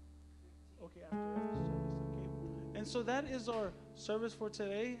 Okay, after service, okay. And so that is our service for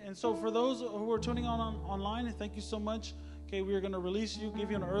today. And so for those who are tuning online, thank you so much. Okay, we are going to release you, give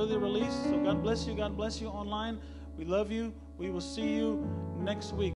you an early release. So God bless you. God bless you online. We love you. We will see you next week.